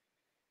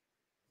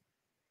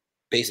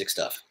basic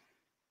stuff,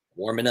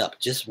 warming up,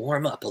 just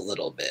warm up a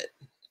little bit.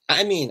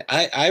 I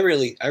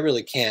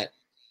really can't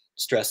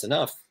stress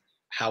enough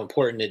how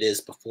important it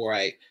is before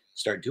I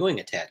start doing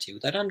a tattoo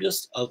that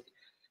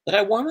that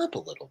I warm up a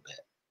little bit.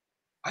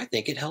 I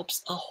think it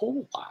helps a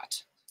whole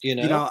lot.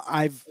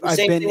 I've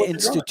been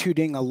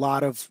instituting a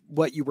lot of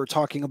what you were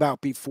talking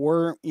about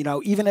before,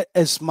 even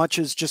as much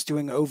as just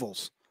doing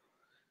ovals.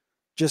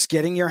 Just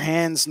getting your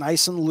hands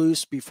nice and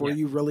loose before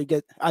you really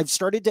I've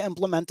started to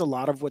implement a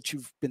lot of what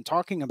you've been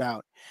talking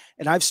about.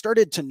 And I've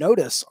started to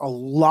notice a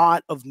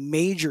lot of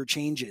major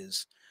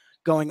changes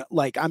going,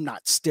 I'm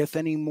not stiff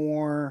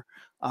anymore.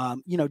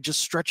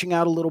 Just stretching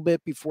out a little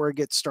bit before I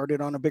get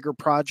started on a bigger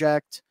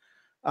project.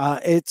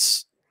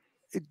 It's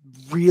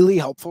really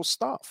helpful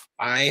stuff.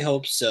 I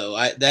hope so.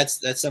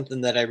 That's something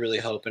that I really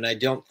hope. And I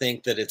don't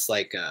think that it's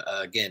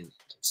again,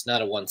 it's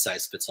not a one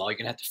size fits all. You're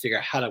going to have to figure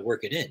out how to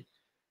work it in.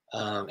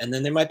 And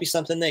then there might be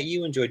something that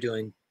you enjoy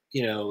doing,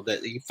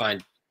 that you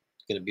find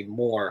going to be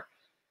more,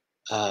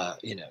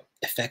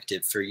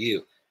 effective for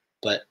you.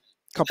 But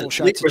couple at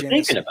shots least we're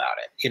thinking about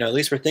it. At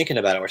least we're thinking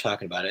about it. We're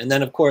talking about it. And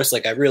then, of course,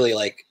 I really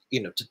like,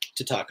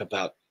 to talk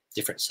about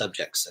different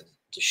subjects and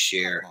to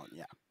share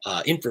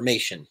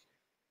information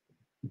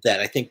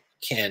that I think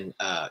can,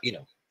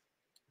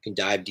 can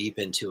dive deep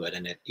into it,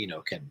 and it,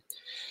 can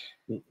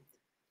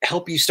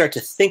help you start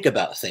to think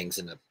about things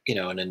in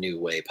a new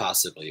way,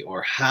 possibly,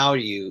 or how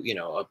you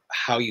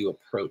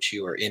approach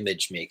your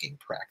image making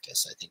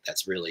practice. I think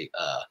that's really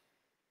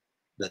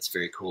that's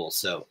very cool.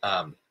 So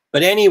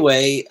but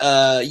anyway,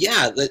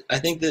 I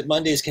think that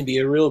Mondays can be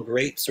a real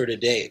great sort of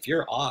day. If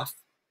you're off,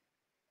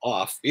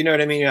 you know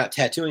what I mean, you're not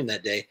tattooing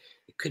that day,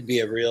 it could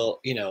be a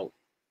real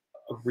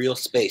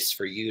space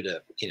for you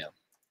to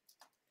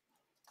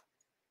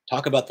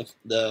talk about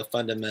the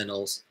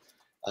fundamentals,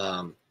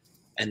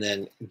 and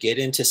then get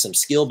into some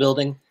skill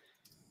building,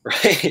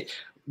 right?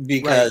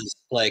 Because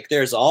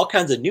there's all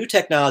kinds of new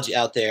technology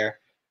out there,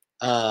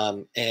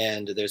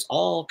 and there's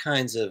all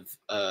kinds of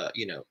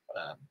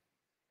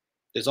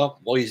there's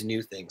always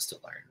new things to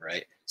learn,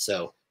 right?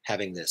 So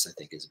having this, I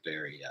think, is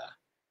very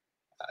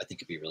I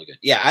think it'd be really good.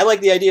 Yeah, I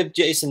like the idea of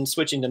Jason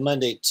switching to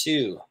Monday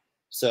too.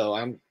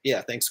 So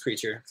thanks,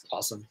 Creature. It's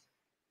awesome.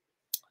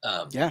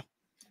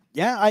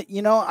 Yeah,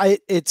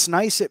 it's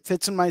nice. It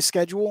fits in my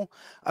schedule.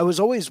 I was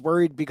always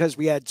worried because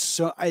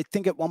I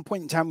think at one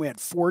point in time we had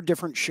 4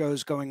 different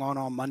shows going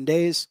on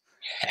Mondays.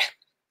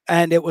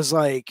 And it was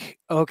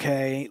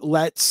okay,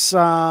 let's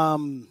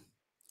try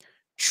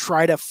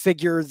to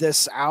figure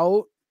this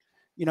out,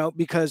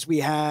 because we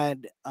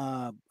had,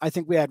 I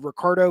think we had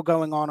Ricardo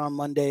going on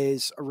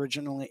Mondays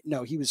originally.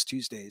 No, he was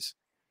Tuesdays.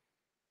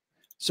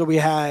 So we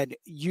had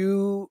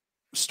you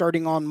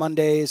starting on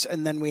Mondays,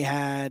 and then we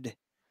had,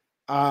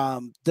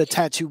 the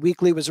Tattoo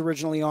Weekly was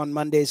originally on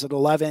Mondays at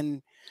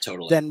 11.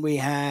 Totally. Then we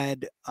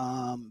had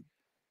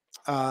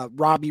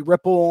Robbie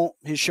Ripple.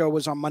 His show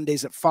was on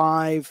Mondays at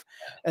 5.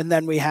 And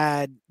then we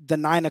had the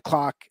 9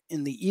 o'clock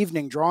in the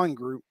evening drawing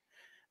group.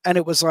 And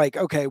it was like,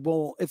 okay,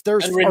 well, if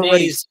there's And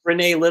already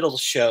Renee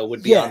Little's show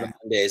would be on the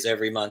Mondays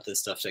every month and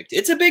stuff like that.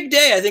 It's a big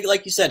day. I think,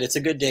 like you said, it's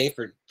a good day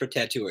for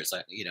tattooers.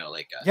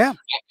 Yeah.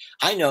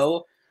 I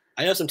know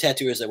some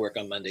tattooers that work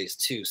on Mondays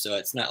too. So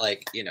it's not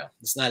like,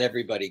 it's not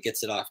everybody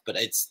gets it off, but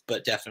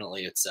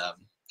definitely it's,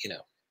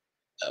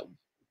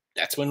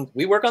 that's when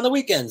we work on the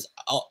weekends.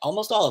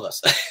 Almost all of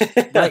us,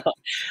 Right.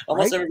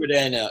 almost Right. everybody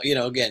I know,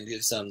 again,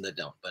 there's some that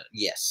don't, but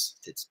yes,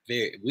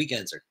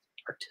 weekends are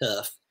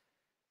tough.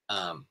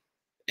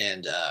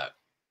 And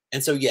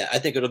so, yeah, I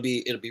think it'll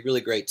be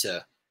really great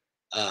to,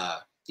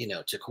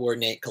 to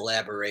coordinate,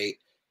 collaborate.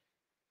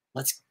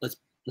 Let's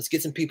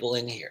get some people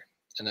in here.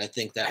 And I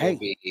think that will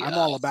be, I'm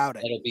all about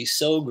it. That'll be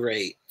so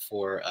great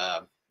for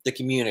the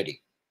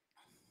community,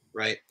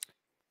 right?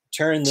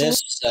 Turn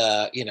this,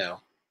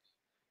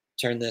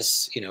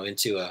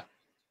 into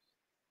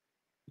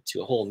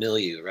a whole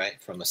milieu,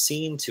 right? From a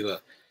scene to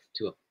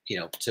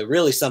to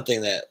really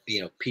something that,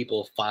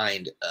 people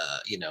find,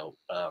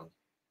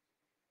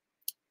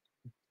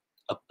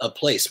 a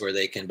place where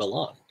they can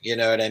belong. You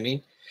know what I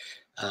mean?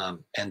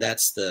 And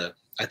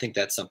I think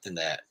that's something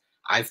that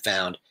I've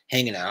found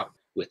hanging out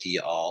with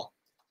you all,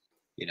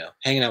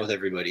 hanging out with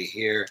everybody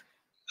here.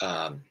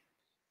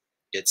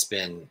 It's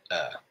been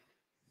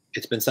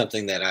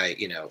something that I,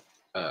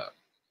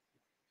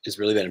 has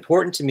really been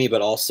important to me,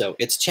 but also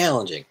it's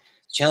challenging.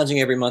 It's challenging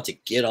every month to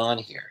get on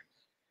here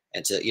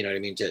and to, you know what I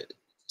mean? To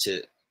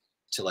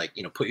like,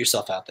 put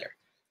yourself out there.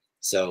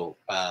 So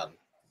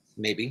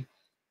maybe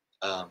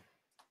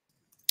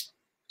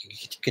you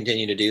can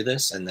continue to do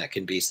this, and that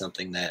can be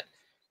something that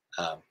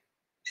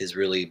is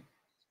really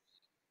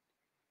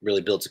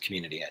builds a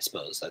community. I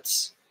suppose I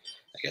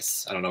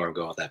guess I don't know where I'm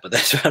going with that, but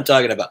that's what I'm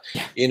talking about.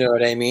 You know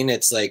what I mean?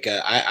 It's like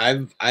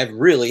I've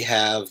really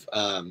have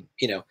got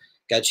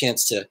a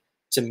chance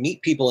to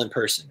meet people in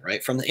person,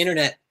 right, from the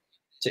internet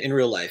to in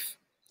real life.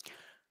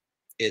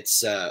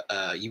 It's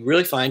you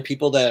really find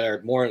people that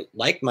are more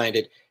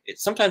like-minded.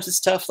 Sometimes it's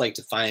tough, like,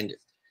 to find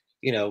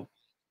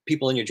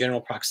people in your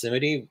general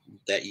proximity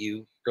that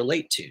you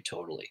relate to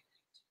totally.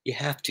 You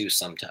have to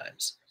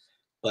sometimes,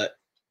 but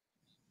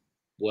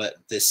what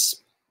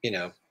this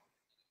the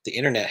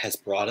internet has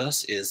brought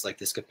us is like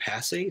this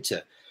capacity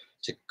to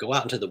go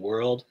out into the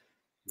world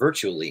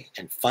virtually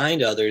and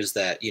find others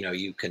that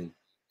you can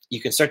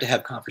start to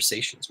have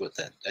conversations with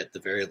at the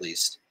very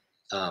least,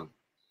 and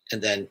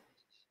then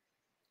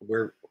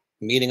we're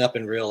meeting up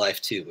in real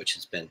life too, which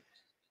has been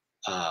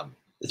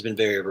it's been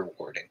very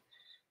rewarding.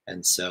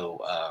 And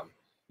so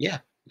yeah,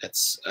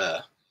 that's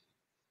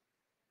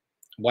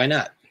why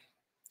not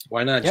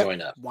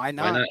join up? Why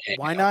not hang out?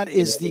 Why not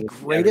is the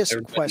greatest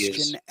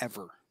question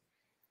ever.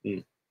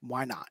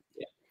 Why not?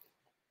 Yeah.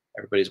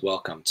 Everybody's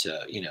welcome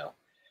to,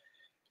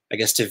 I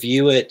guess, to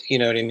view it, you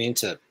know what I mean?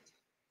 To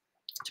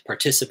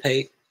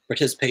participate.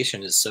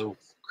 Participation is so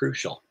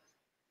crucial.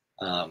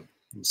 And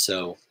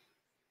so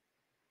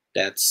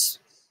that's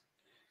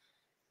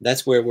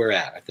where we're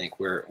at. I think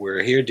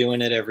we're here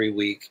doing it every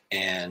week,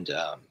 and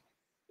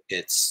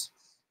it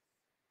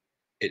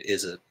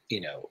is a,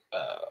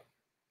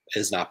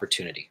 is an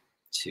opportunity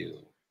to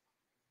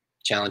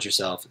challenge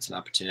yourself. It's an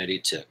opportunity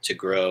to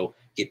grow,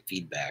 get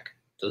feedback.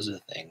 Those are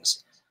the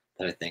things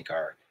that I think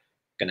are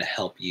going to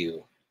help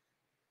you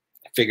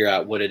figure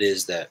out what it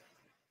is that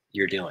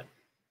you're doing.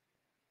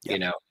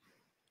 Yep.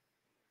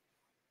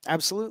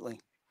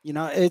 Absolutely.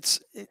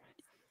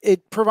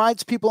 It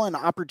provides people an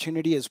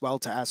opportunity as well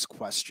to ask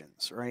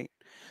questions, right?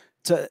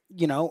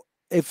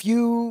 If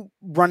you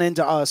run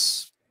into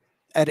us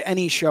at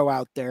any show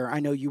out there, I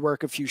know you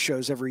work a few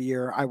shows every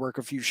year. I work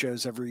a few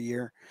shows every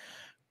year.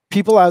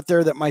 People out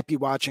there that might be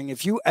watching,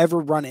 if you ever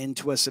run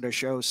into us at a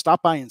show,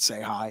 stop by and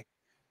say hi,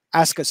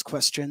 ask us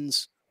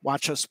questions,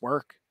 watch us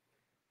work.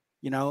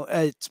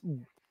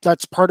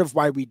 That's part of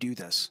why we do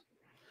this.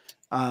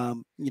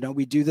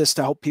 We do this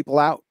to help people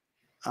out.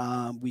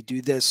 We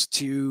do this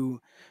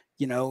to,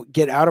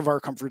 get out of our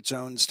comfort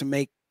zones, to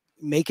make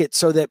it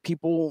so that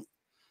people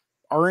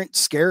aren't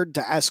scared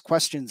to ask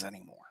questions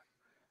anymore.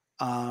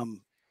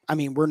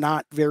 We're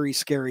not very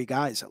scary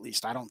guys. At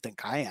least I don't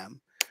think I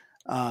am.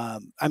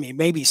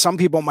 Maybe some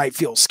people might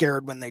feel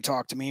scared when they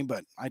talk to me,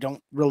 but I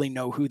don't really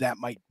know who that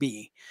might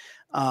be.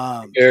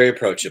 Very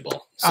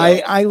approachable. So,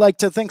 I like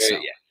to think so.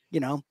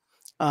 Yeah.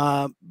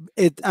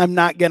 I'm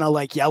not going to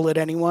like yell at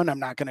anyone. I'm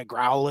not going to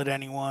growl at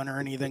anyone or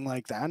anything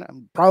like that.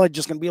 I'm probably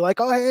just going to be like,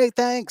 oh, hey,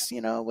 thanks.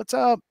 What's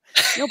up?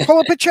 Pull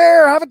up a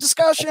chair, have a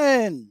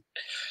discussion.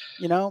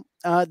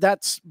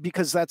 That's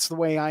because that's the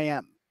way I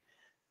am.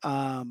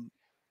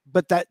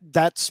 But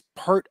that's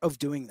part of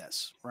doing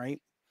this, right?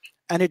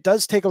 And it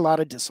does take a lot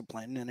of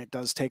discipline, and it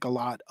does take a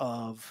lot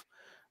of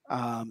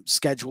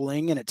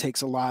scheduling, and it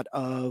takes a lot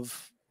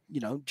of,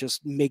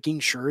 just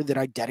making sure that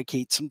I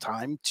dedicate some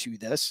time to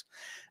this.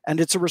 And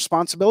it's a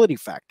responsibility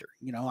factor.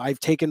 I've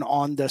taken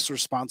on this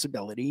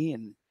responsibility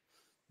and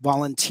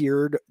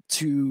volunteered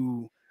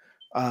to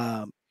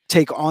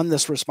take on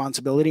this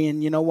responsibility.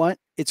 And you know what?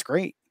 It's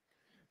great.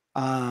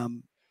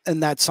 Um,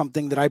 and that's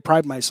something that I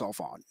pride myself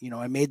on.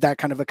 I made that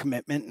kind of a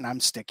commitment and I'm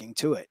sticking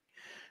to it.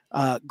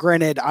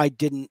 Granted, I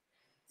didn't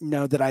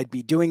know that I'd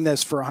be doing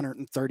this for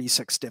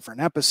 136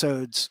 different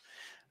episodes.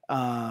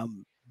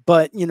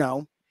 But,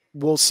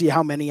 we'll see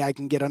how many I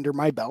can get under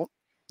my belt,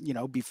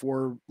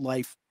 before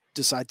life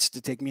decides to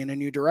take me in a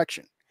new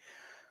direction.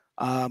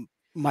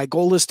 My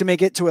goal is to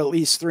make it to at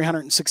least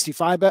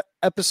 365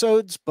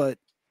 episodes, but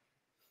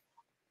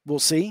we'll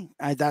see.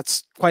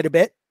 That's quite a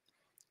bit,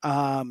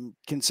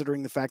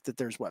 considering the fact that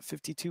there's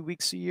 52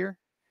 weeks a year?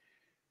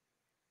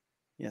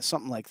 Yeah,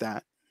 something like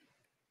that.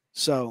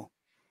 So,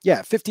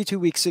 yeah, 52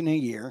 weeks in a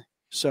year.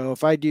 So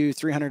if I do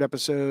 300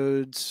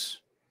 episodes,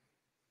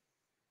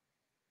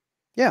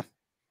 yeah,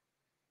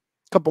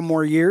 a couple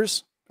more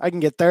years, I can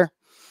get there.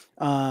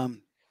 Well,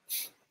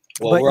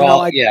 But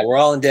we're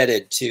all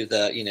indebted to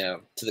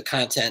the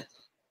content,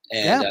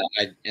 and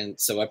yeah,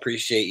 so I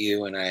appreciate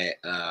you, and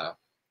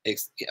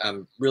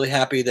I'm really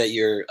happy that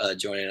you're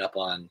joining up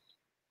on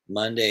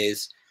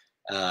Mondays.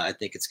 I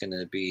think it's going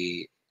to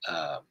be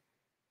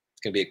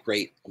a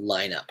great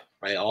lineup,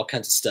 right? All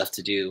kinds of stuff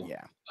to do.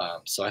 yeah,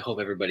 So I hope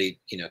everybody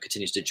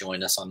continues to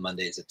join us on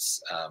Mondays.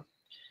 It's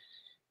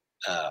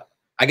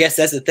I guess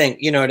that's the thing.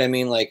 You know what I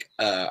mean? Like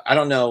I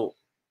don't know.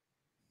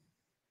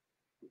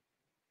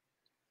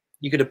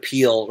 You could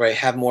appeal, right?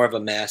 Have more of a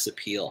mass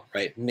appeal,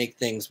 right? Make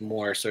things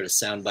more sort of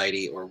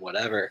soundbitey or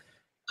whatever.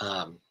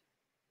 Um,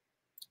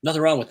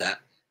 Nothing wrong with that.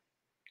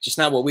 Just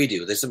not what we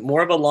do. There's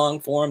more of a long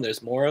form.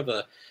 There's more of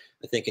I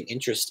think, an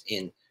interest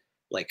in,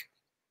 like,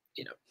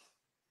 you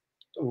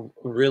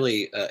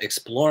really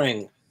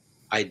exploring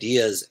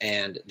ideas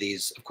and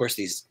of course,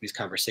 these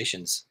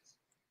conversations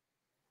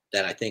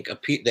that I think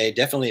they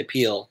definitely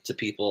appeal to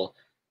people,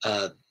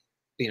 uh,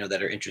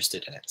 that are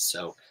interested in it.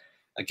 So,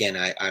 again,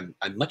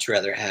 I'd much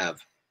rather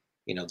have,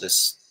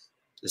 this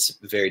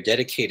very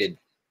dedicated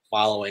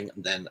following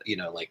than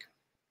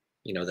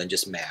than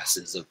just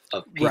masses of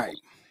people. right.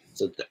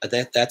 So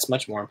that's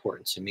much more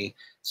important to me.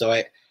 So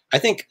I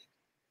think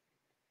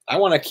I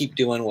want to keep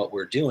doing what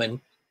we're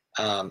doing,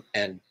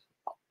 and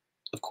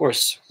of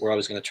course we're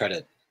always going to try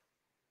to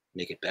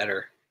make it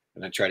better,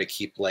 and I try to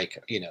keep,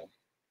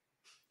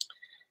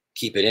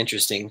 keep it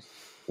interesting,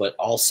 but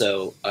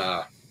also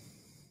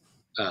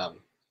um,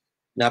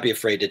 not be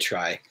afraid to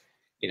try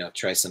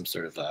some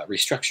sort of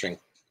restructuring,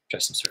 try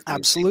some sort of new things.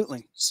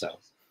 Absolutely. So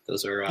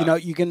those are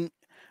You can,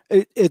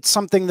 it's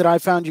something that I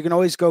found you can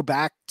always go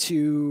back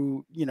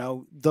to,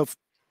 the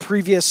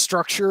previous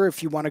structure.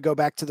 If you want to go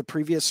back to the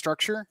previous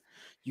structure,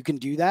 you can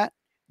do that.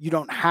 You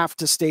don't have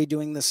to stay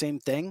doing the same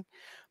thing.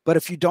 But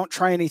if you don't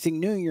try anything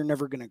new, you're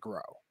never going to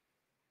grow.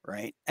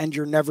 Right. And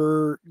you're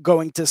never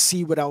going to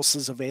see what else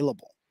is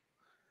available.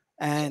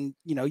 And,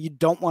 you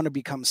don't want to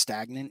become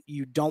stagnant.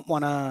 You don't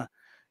want to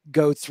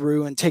go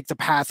through and take the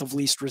path of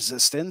least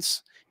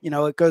resistance.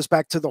 It goes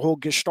back to the whole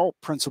Gestalt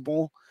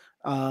principle,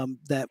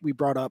 that we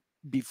brought up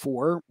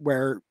before,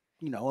 where,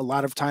 a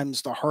lot of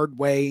times the hard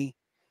way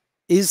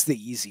is the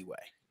easy way,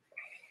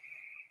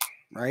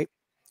 right?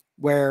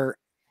 Where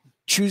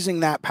choosing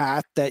that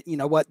path that,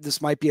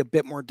 this might be a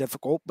bit more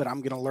difficult, but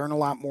I'm going to learn a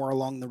lot more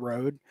along the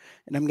road.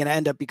 And I'm going to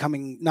end up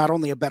becoming not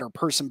only a better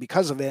person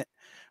because of it,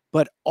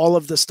 but all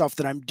of the stuff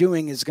that I'm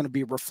doing is going to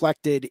be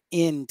reflected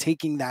in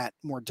taking that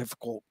more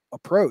difficult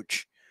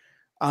approach.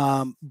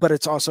 But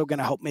it's also going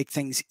to help make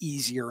things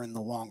easier in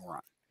the long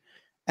run.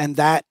 And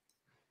that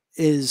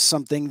is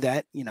something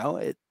that,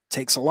 it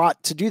takes a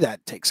lot to do that.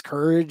 It takes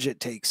courage. It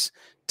takes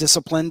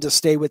discipline to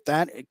stay with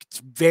that. It's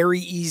very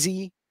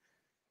easy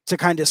to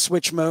kind of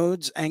switch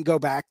modes and go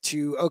back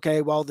to,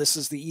 okay, well, this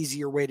is the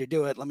easier way to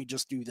do it. Let me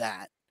just do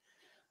that.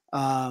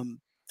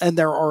 And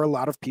there are a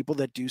lot of people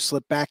that do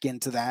slip back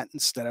into that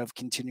instead of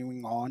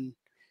continuing on,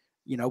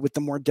 with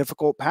the more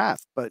difficult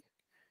path, but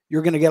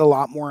you're going to get a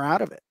lot more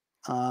out of it.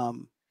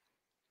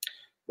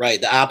 Right.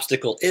 The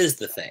obstacle is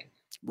the thing.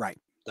 Right.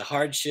 The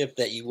hardship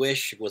that you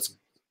wish was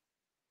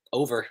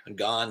over and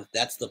gone.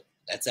 That's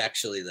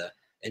actually the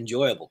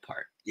enjoyable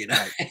part.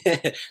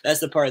 Right. That's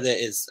the part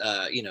that is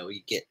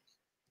you get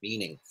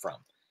meaning from,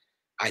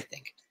 I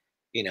think.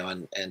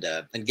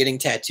 And getting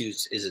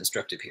tattoos is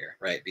instructive here,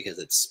 right? Because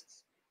it's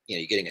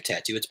you're getting a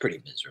tattoo. It's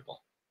pretty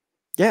miserable.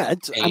 Yeah,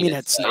 Pain.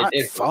 it's not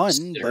It hurts.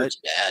 fun, It hurts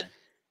bad.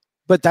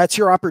 but that's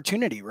your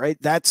opportunity, right?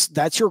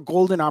 That's your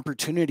golden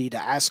opportunity to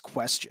ask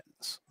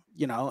questions,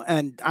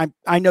 and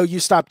I know you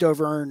stopped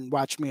over and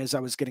watched me as I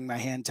was getting my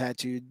hand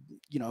tattooed,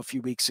 a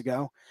few weeks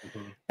ago.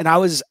 Mm-hmm. And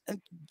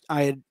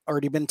I had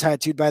already been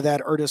tattooed by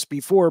that artist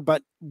before,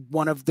 but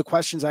one of the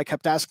questions I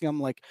kept asking him,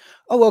 like,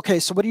 oh, okay,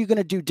 so what are you going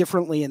to do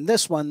differently in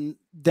this one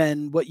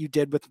than what you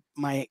did with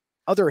my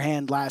other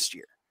hand last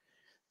year?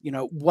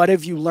 What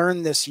have you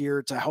learned this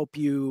year to help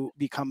you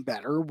become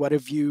better? What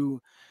have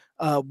you,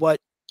 what,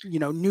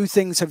 new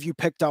things have you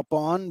picked up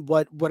on?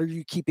 What are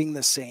you keeping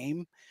the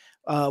same?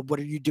 What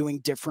are you doing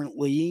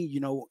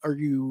differently? Are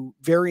you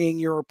varying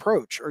your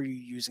approach? Are you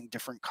using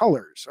different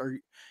colors?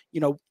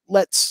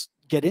 Let's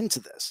get into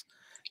this.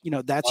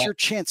 That's your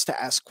chance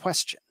to ask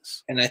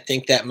questions. And I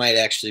think that might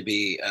actually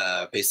be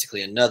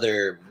basically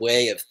another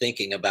way of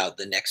thinking about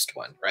the next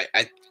one, right?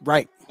 I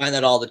Right. find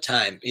that all the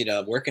time,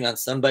 working on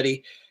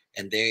somebody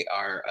and they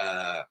are,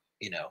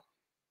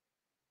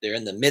 they're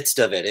in the midst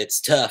of it.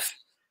 It's tough,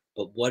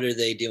 but what are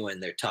they doing?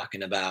 They're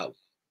thinking about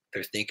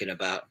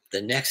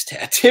the next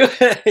tattoo,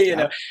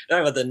 Yep.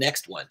 not about the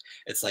next one.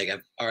 It's like,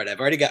 all right,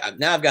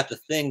 now I've got the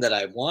thing that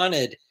I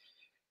wanted,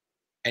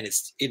 and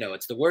it's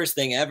the worst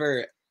thing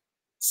ever.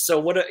 So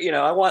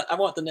I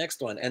want the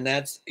next one, and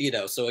that's,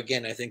 so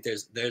again, I think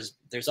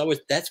there's always,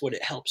 that's what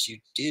it helps you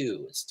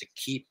do, is to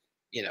keep,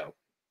 you know,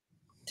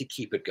 to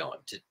keep it going,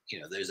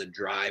 there's a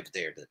drive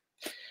there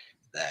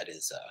that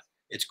is,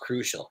 it's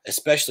crucial,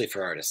 especially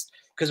for artists,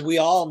 because we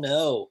all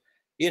know,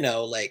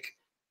 like,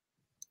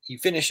 you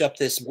finish up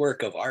this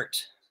work of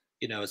art,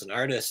 as an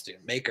artist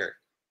and maker,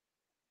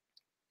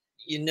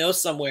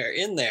 somewhere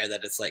in there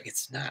that it's like,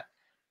 it's not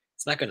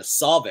going to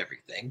solve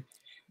everything. You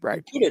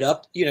Right. put it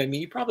up, I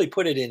mean, you probably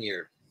put it in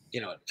your,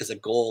 as a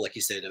goal, like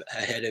you said,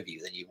 ahead of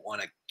you, then you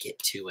want to get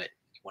to it.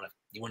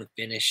 You want to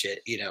finish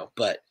it,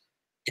 but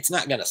it's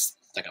not gonna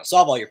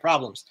solve all your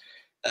problems.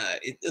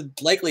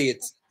 Likely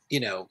it's,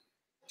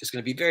 just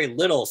going to be very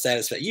little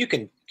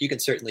satisfaction. You can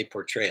certainly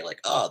portray like,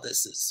 oh,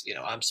 this is,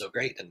 I'm so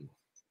great, and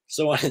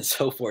so on and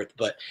so forth.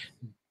 But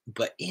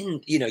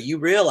you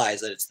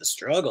realize that it's the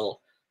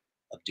struggle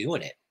of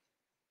doing it.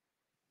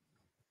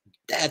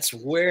 That's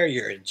where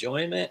your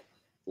enjoyment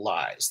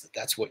lies.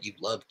 That's what you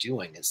love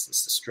doing, is the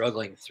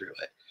struggling through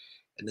it.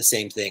 And the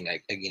same thing,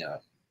 like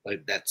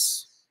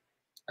that's,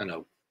 I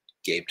know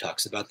Gabe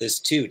talks about this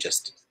too,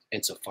 just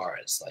insofar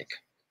as like,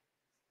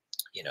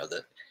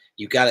 that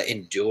you got to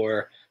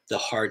endure the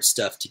hard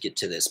stuff to get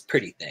to this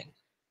pretty thing,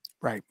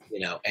 Right.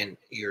 and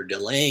you're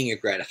delaying your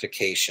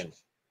gratification.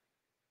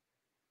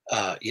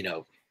 Uh, you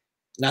know,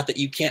 Not that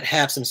you can't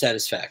have some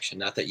satisfaction,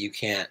 not that you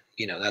can't,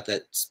 not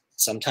that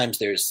sometimes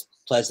there's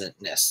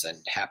pleasantness and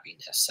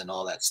happiness and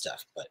all that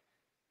stuff, but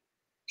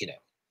you know,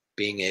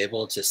 being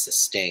able to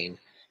sustain,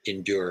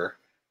 endure,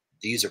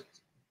 these are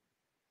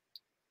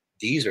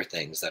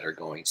things that are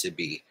going to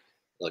be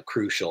like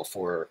crucial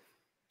for,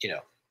 you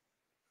know,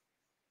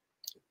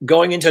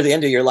 going into the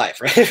end of your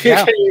life, right?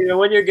 Yeah.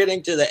 When you're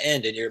getting to the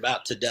end and you're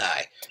about to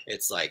die,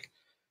 it's like,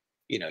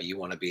 you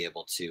want to be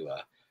able to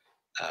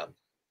um,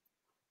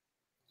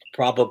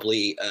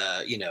 probably,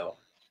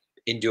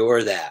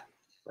 endure that,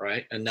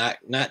 right, and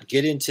not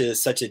get into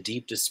such a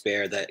deep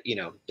despair that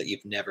that you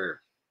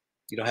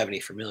don't have any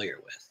familiar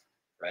with,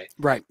 right?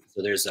 Right.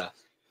 So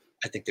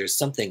I think there's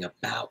something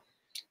about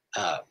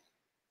uh,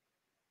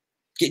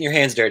 getting your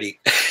hands dirty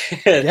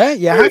Yeah.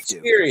 You through have to.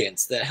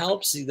 experience that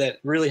helps you, that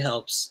really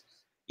helps,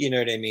 you know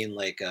what I mean,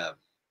 like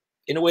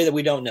in a way that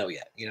we don't know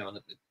yet, and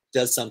it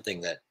does something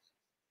that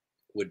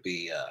would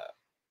be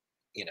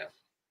you know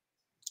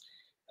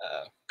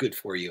good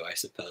for you, I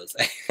suppose.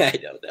 I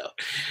don't know,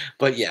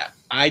 but yeah,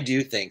 I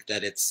do think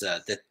that it's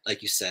that,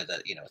 like you said,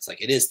 that it's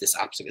like, it is this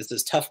obstacle, it's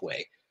this tough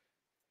way.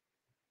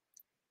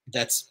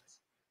 That's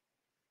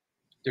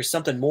There's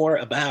something more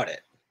about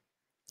it,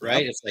 Yep.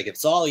 right? It's like, if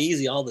it's all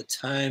easy all the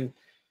time,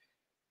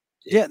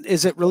 it Yeah.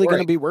 Is it really going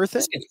to boring. be worth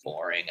This it? gets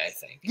boring. I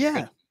think you're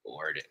gonna Yeah. be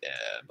bored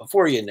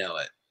before you know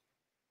it.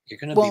 You're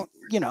gonna be Well,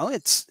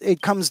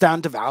 it comes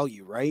down to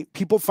value, right?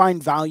 People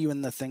find value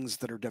in the things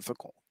that are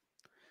difficult.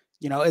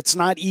 It's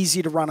not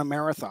easy to run a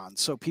marathon.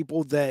 So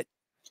people that,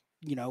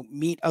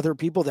 meet other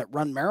people that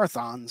run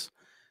marathons,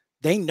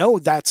 they know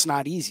that's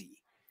not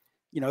easy,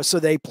 so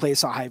they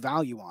place a high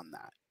value on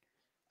that.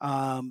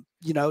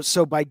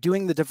 So by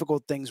doing the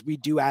difficult things, we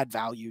do add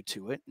value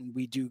to it, and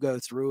we do go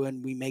through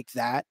and we make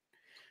that,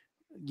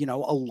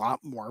 a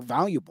lot more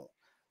valuable.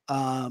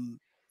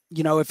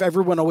 If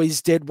everyone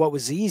always did what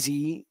was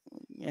easy,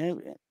 eh,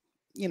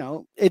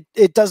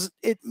 it does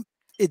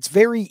it's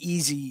very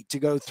easy to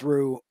go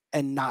through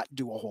and not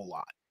do a whole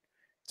lot.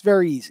 It's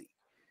very easy.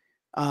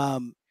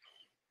 Um,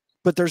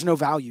 but there's no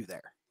value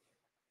there,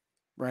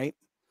 right?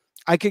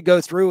 I could go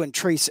through and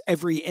trace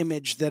every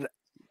image that,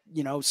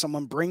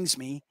 someone brings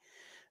me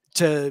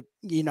to,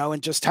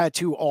 and just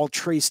tattoo all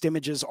traced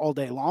images all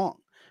day long.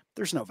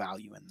 There's no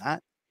value in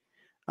that.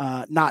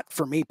 Not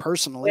for me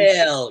personally,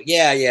 well,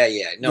 yeah, yeah,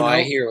 yeah. you No,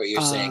 I know. hear what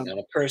you're saying Um, on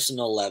a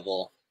personal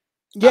level.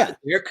 yeah,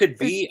 There could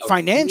be a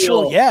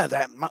financial, real yeah,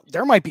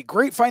 there might be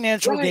great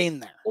financial right. gain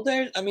there.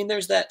 Well, I mean,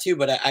 there's that too,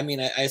 but I mean,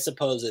 I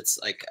suppose it's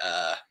like,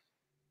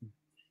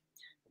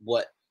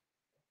 what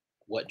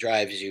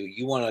drives you?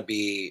 You want to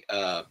be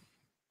a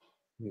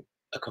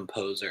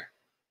composer.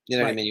 You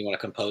know what I Right. mean? You want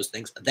to compose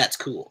things. That's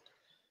cool,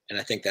 and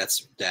I think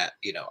that's that.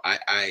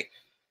 I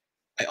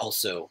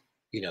also,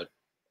 you know,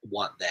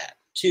 want that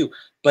too.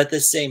 But at the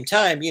same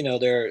time,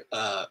 there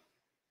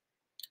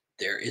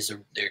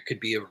could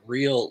be a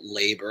real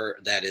labor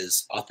that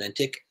is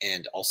authentic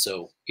and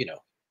also,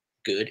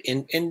 good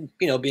in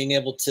being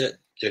able to,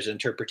 there's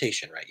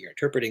interpretation, right? You're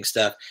interpreting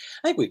stuff.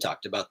 I think we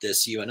talked about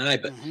this, you and I,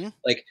 but Hmm.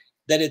 like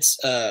that it's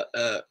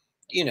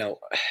you know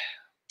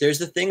there's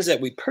the things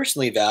that we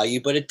personally value,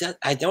 but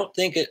I don't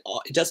think it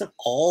doesn't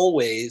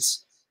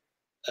always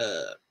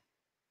uh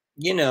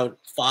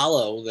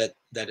follow that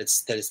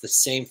it's the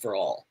same for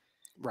all.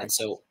 And Right.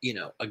 so,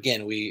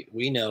 again, we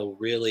know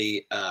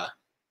really,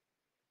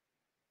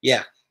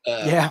 yeah.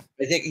 Yeah.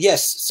 I think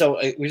yes. So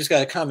we just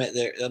got a comment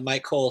there.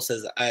 Mike Cole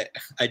says, I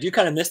do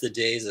kind of miss the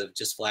days of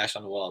just flash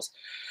on the walls.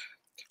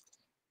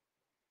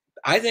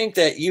 I think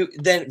that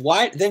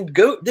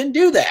then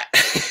do that.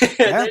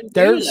 Yeah.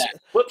 Then do that.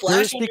 Put flash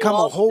There's on your become a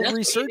walls, and whole that's what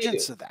you do.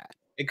 resurgence of that,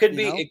 It could you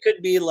be know? it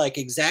could be like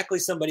exactly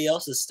somebody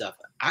else's stuff.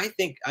 I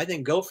think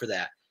go for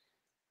that.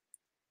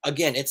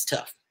 Again, it's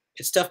tough.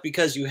 It's tough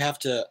because you have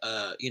to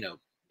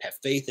have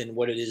faith in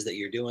what it is that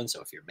you're doing.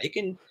 So if you're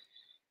making,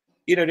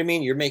 you know what I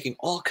mean, you're making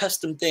all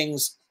custom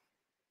things,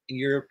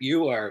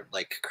 you are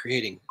like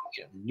creating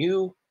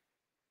new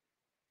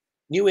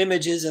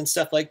images and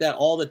stuff like that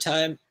all the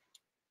time.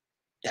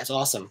 That's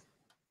awesome.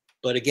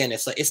 But again,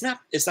 it's like it's not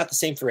the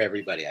same for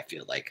everybody, I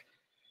feel like.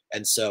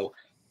 And so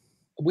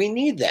we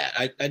need that.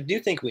 I do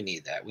think we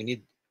need that. We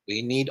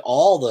need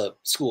all the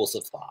schools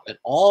of thought and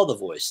all the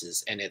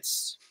voices, and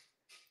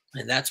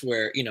that's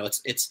where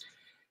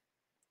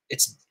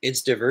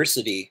it's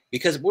diversity,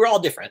 because we're all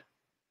different,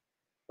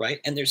 right?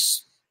 And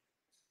there's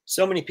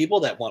so many people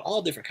that want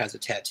all different kinds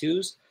of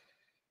tattoos.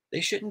 They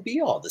shouldn't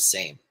be all the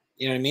same.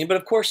 You know what I mean? But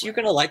of course, you're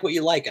Right. gonna like what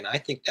you like, and I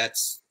think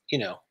that's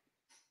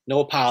no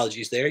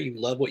apologies there. You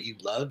love what you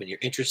love, and you're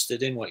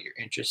interested in what you're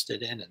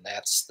interested in, and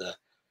that's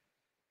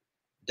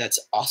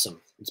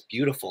awesome. It's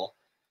beautiful.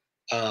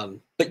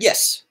 But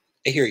yes,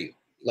 I hear you.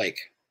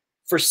 Like,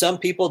 for some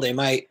people, they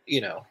might,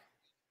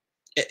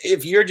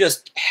 if you're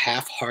just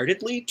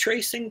half-heartedly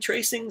tracing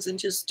tracings and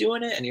just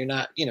doing it, and you're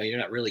not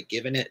really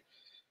giving it,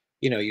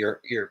 you're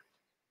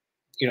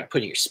not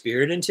putting your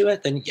spirit into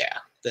it, then yeah,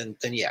 then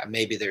yeah,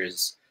 maybe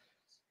there's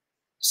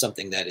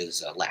something that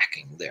is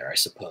lacking there, I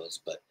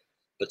suppose. But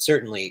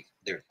certainly,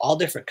 there's all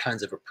different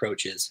kinds of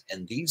approaches,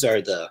 and these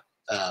are the.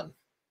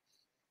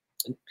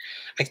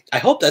 I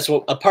hope that's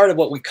what a part of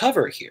what we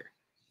cover here.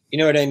 You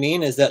know what I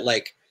mean? Is that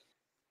like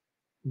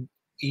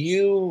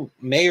you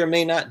may or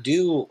may not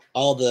do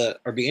all the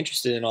or be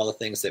interested in all the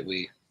things that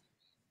we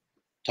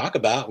talk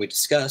about, we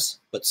discuss,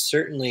 but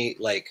certainly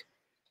like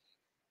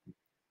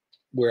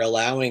we're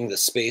allowing the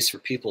space for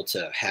people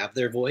to have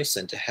their voice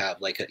and to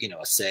have like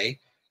a say.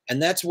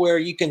 And that's where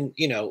you can,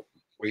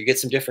 where you get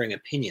some differing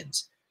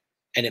opinions.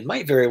 And it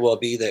might very well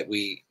be that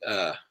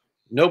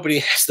nobody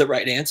has the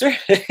right answer,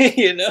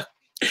 you know,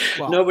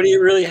 Well, nobody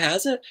really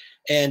has it.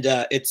 And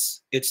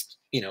it's,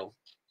 we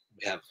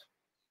have,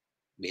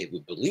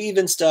 we believe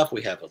in stuff.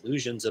 We have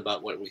illusions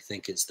about what we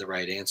think is the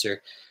right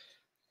answer,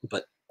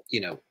 but,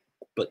 you know,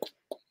 but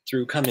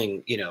through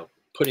coming,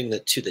 putting the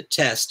to the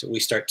test, we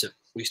start to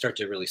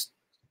really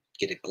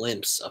get a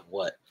glimpse of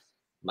what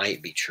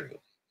might be true,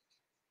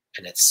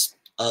 and it's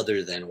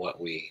other than what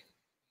we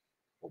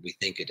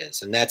think it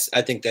is. And that's,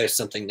 I think there's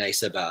something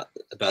nice about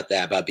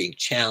that, about being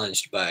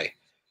challenged by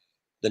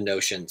the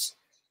notions.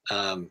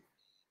 um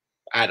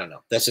I don't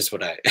know, that's just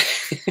what I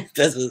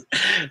this is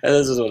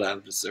what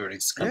I'm just sort of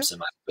yeah. comes to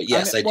mind. But I mean,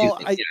 yes, I do well,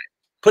 think, I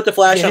put the you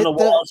flash on the hit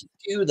the walls,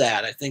 do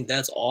that. I think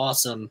that's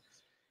awesome.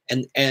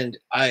 And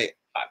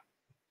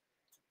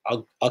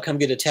I'll come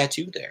get a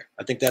tattoo there.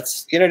 I think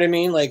that's, you know what I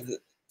mean, like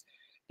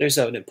there's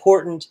an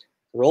important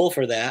role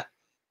for that.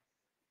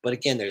 But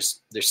again,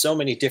 there's so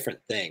many different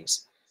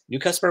things. New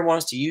customer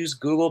wants to use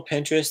Google,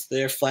 Pinterest,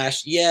 their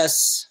flash.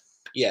 Yes,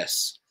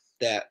 yes,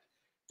 that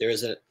there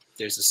is a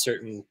there's a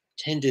certain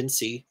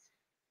tendency.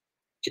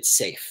 It's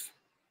safe,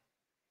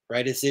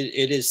 right? It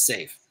is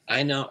safe.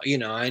 I know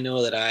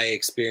that I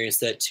experienced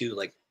that too.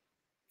 Like,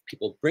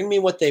 people bring me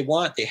what they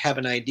want. They have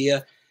an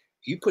idea.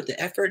 You put the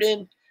effort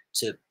in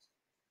to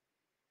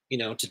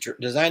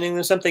designing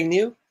them something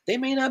new. They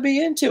may not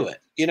be into it.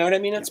 You know what I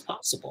mean? yeah, It's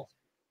possible.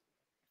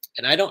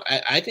 And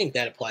I think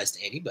that applies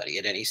to anybody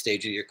at any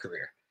stage of your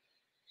career.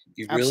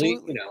 You really,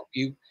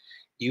 absolutely.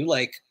 you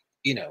like,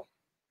 you know,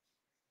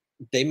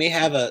 they may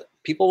have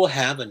people will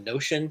have a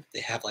notion, they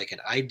have like an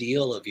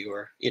ideal of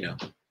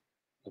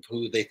of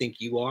who they think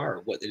you are,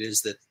 or what it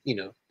is that,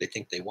 they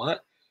think they want.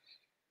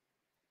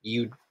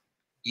 You,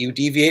 you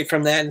deviate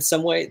from that in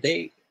some way,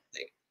 they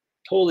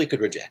totally could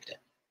reject it.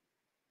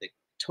 They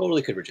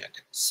totally could reject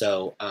it.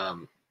 So,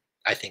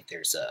 I think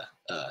there's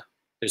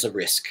a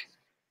risk,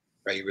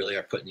 right? You really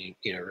are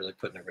really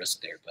putting a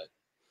risk there. But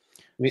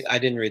I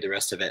didn't read the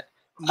rest of it.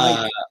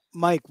 Uh,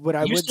 Mike, what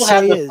I you would still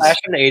have say the flash is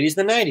from the 80s,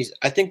 the 90s.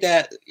 I think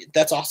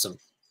that's awesome.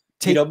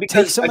 take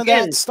Because some of that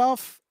again,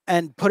 stuff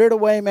and put it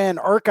away, man.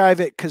 Archive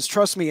it, because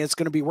trust me, it's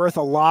going to be worth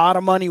a lot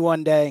of money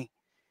one day.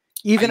 I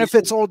Even if used to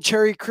it's old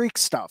Cherry Creek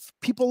stuff,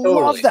 people love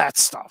totally. that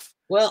stuff.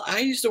 Well, I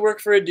used to work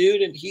for a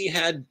dude, and he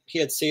had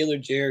Sailor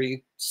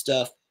Jerry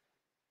stuff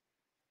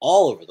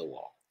all over the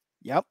wall,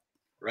 Yep.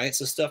 right?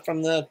 So stuff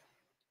from the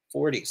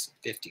 40s,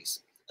 50s.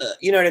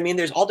 You know what I mean?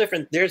 There's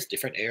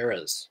different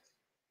eras,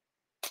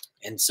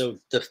 and so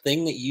the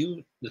thing that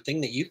you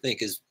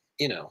think is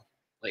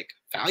like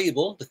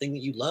valuable, the thing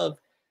that you love,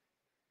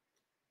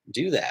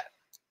 do that.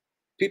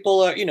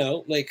 People are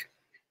like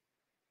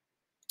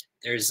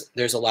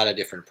there's a lot of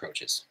different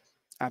approaches.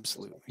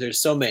 Absolutely. There's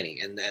so many,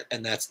 and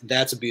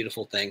that's a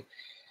beautiful thing.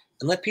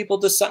 And let people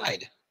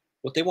decide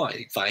what they want.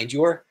 Find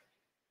your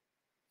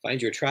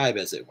tribe,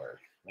 as it were,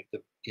 like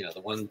the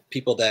one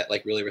people that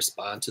like really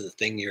respond to the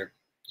thing you're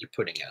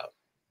putting out.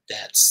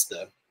 That's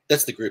the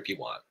group you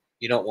want.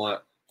 You don't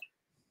want,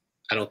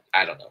 I don't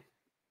know,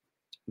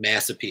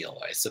 mass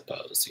appeal, I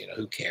suppose.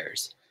 Who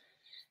cares?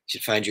 You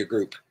should find your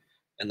group,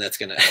 and that's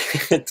gonna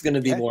it's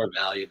gonna be Yeah. more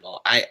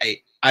valuable. I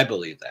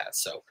believe that.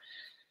 So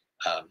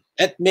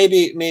and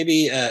maybe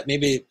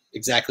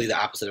exactly the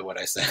opposite of what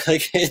I said.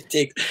 Like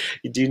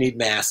you do need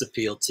mass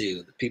appeal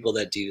too. The people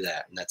that do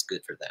that, and that's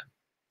good for them.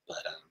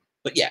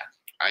 But yeah,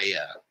 I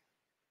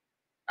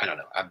don't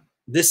know.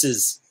 This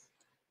is,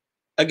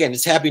 again,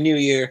 it's Happy New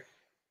Year,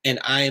 and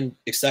I'm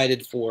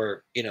excited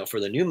for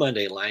the new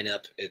Monday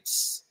lineup.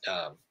 It's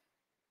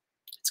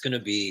gonna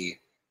be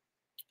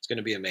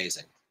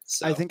amazing.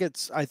 I So think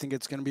it's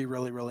going to be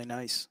really, really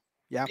nice.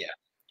 Yeah. yeah,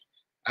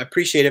 I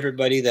appreciate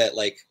everybody that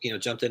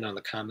jumped in on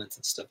the comments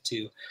and stuff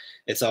too.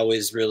 It's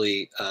always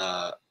really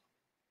I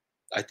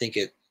think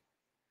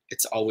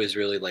it's always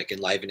really like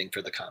enlivening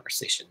for the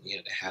conversation.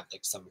 To have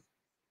like some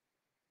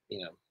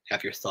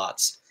have your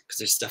thoughts, because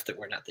there's stuff that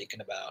we're not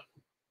thinking about.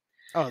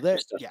 Oh,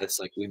 There's stuff yeah. that's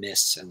like we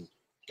missed, and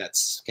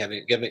that's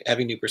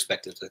having new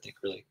perspectives. I think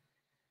really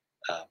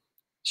uh,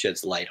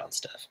 sheds light on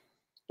stuff,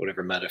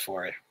 whatever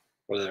metaphor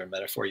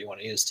you want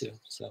to use too.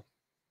 So,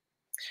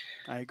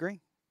 I agree.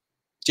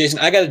 Jason,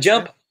 I got to Yeah.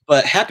 jump,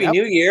 but Happy Yep.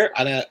 New Year,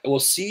 and we'll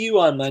see you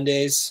on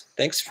Mondays.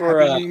 Thanks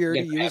for Happy New Year to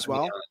again you for as having me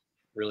well. on.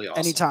 Really awesome.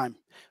 Anytime.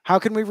 How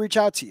can we reach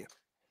out to you?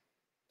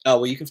 Oh,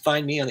 well, you can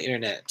find me on the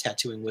internet,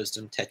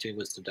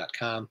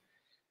 tattooingwisdom.com.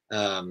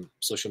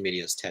 Social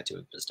media is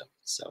Tattooing Wisdom.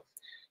 So,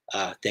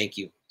 thank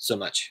you so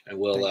much, and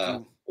Thank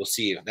you. we'll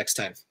see you next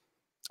time.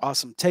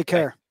 Awesome. Take Bye.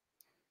 care.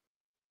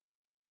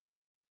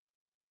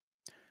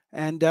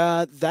 And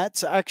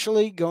that's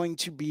actually going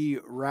to be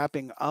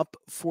wrapping up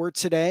for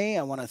today.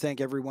 I want to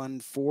thank everyone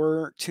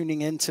for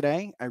tuning in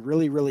today. I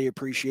really, really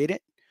appreciate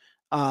it.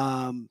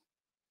 Um,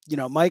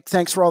 Mike,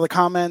 thanks for all the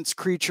comments.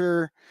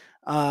 Creature,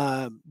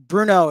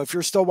 Bruno, if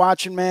you're still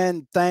watching,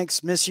 man,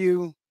 thanks. Miss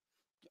you.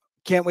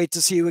 Can't wait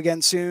to see you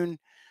again soon.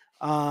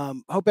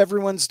 Hope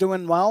everyone's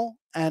doing well.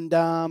 And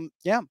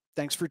yeah,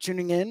 thanks for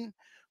tuning in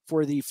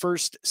for the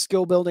first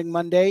Skill Building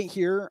Monday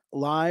here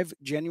live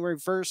January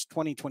 1st,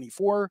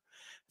 2024.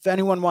 If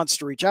anyone wants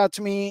to reach out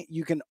to me,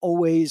 you can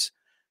always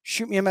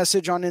shoot me a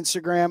message on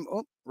Instagram,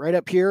 right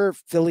up here,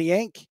 Philly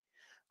Inc.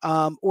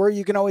 Or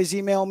you can always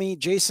email me,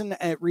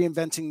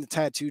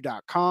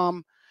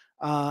 jason@reinventingthetattoo.com.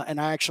 And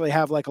I actually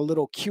have like a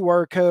little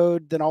QR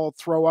code that I'll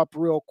throw up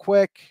real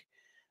quick.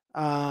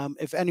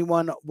 If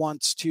anyone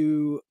wants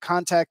to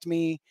contact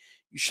me,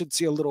 you should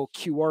see a little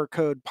QR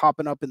code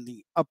popping up in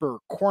the upper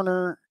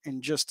corner in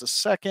just a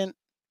second.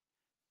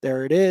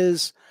 There it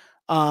is.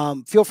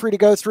 Feel free to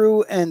go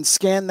through and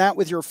scan that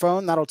with your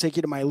phone. That'll take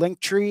you to my link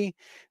tree.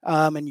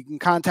 And you can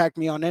contact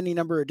me on any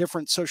number of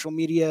different social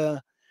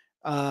media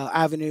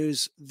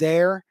avenues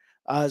there,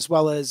 as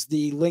well as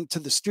the link to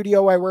the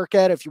studio I work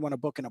at if you want to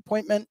book an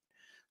appointment.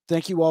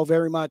 Thank you all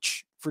very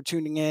much for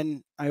tuning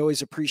in. I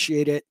always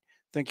appreciate it.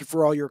 Thank you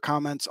for all your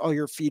comments, all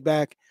your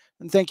feedback,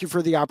 and thank you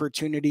for the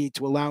opportunity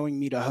to allowing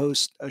me to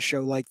host a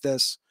show like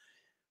this.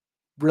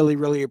 Really,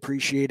 really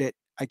appreciate it.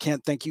 I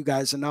can't thank you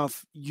guys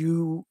enough.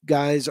 You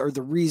guys are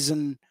the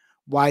reason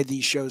why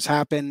these shows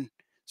happen.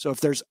 So if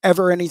there's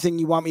ever anything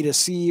you want me to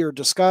see or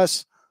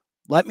discuss,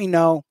 let me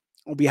know.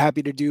 I'll be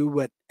happy to do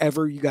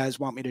whatever you guys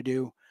want me to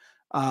do.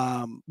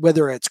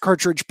 Whether it's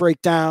cartridge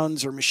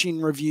breakdowns or machine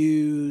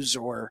reviews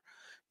or,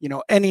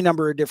 any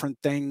number of different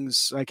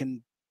things, I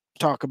can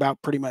talk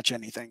about pretty much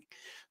anything.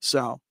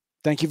 So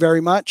thank you very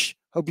much.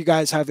 Hope you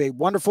guys have a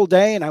wonderful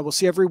day, and I will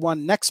see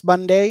everyone next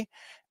Monday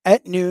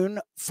at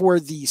noon for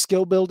the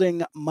Skill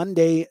Building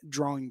Monday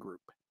drawing group.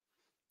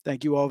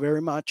 Thank you all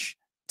very much.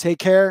 Take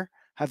care.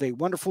 Have a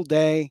wonderful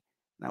day,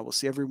 and I will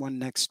see everyone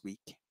next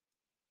week.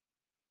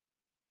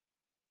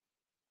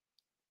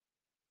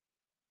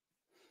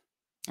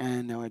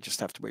 And now I just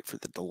have to wait for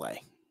the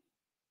delay.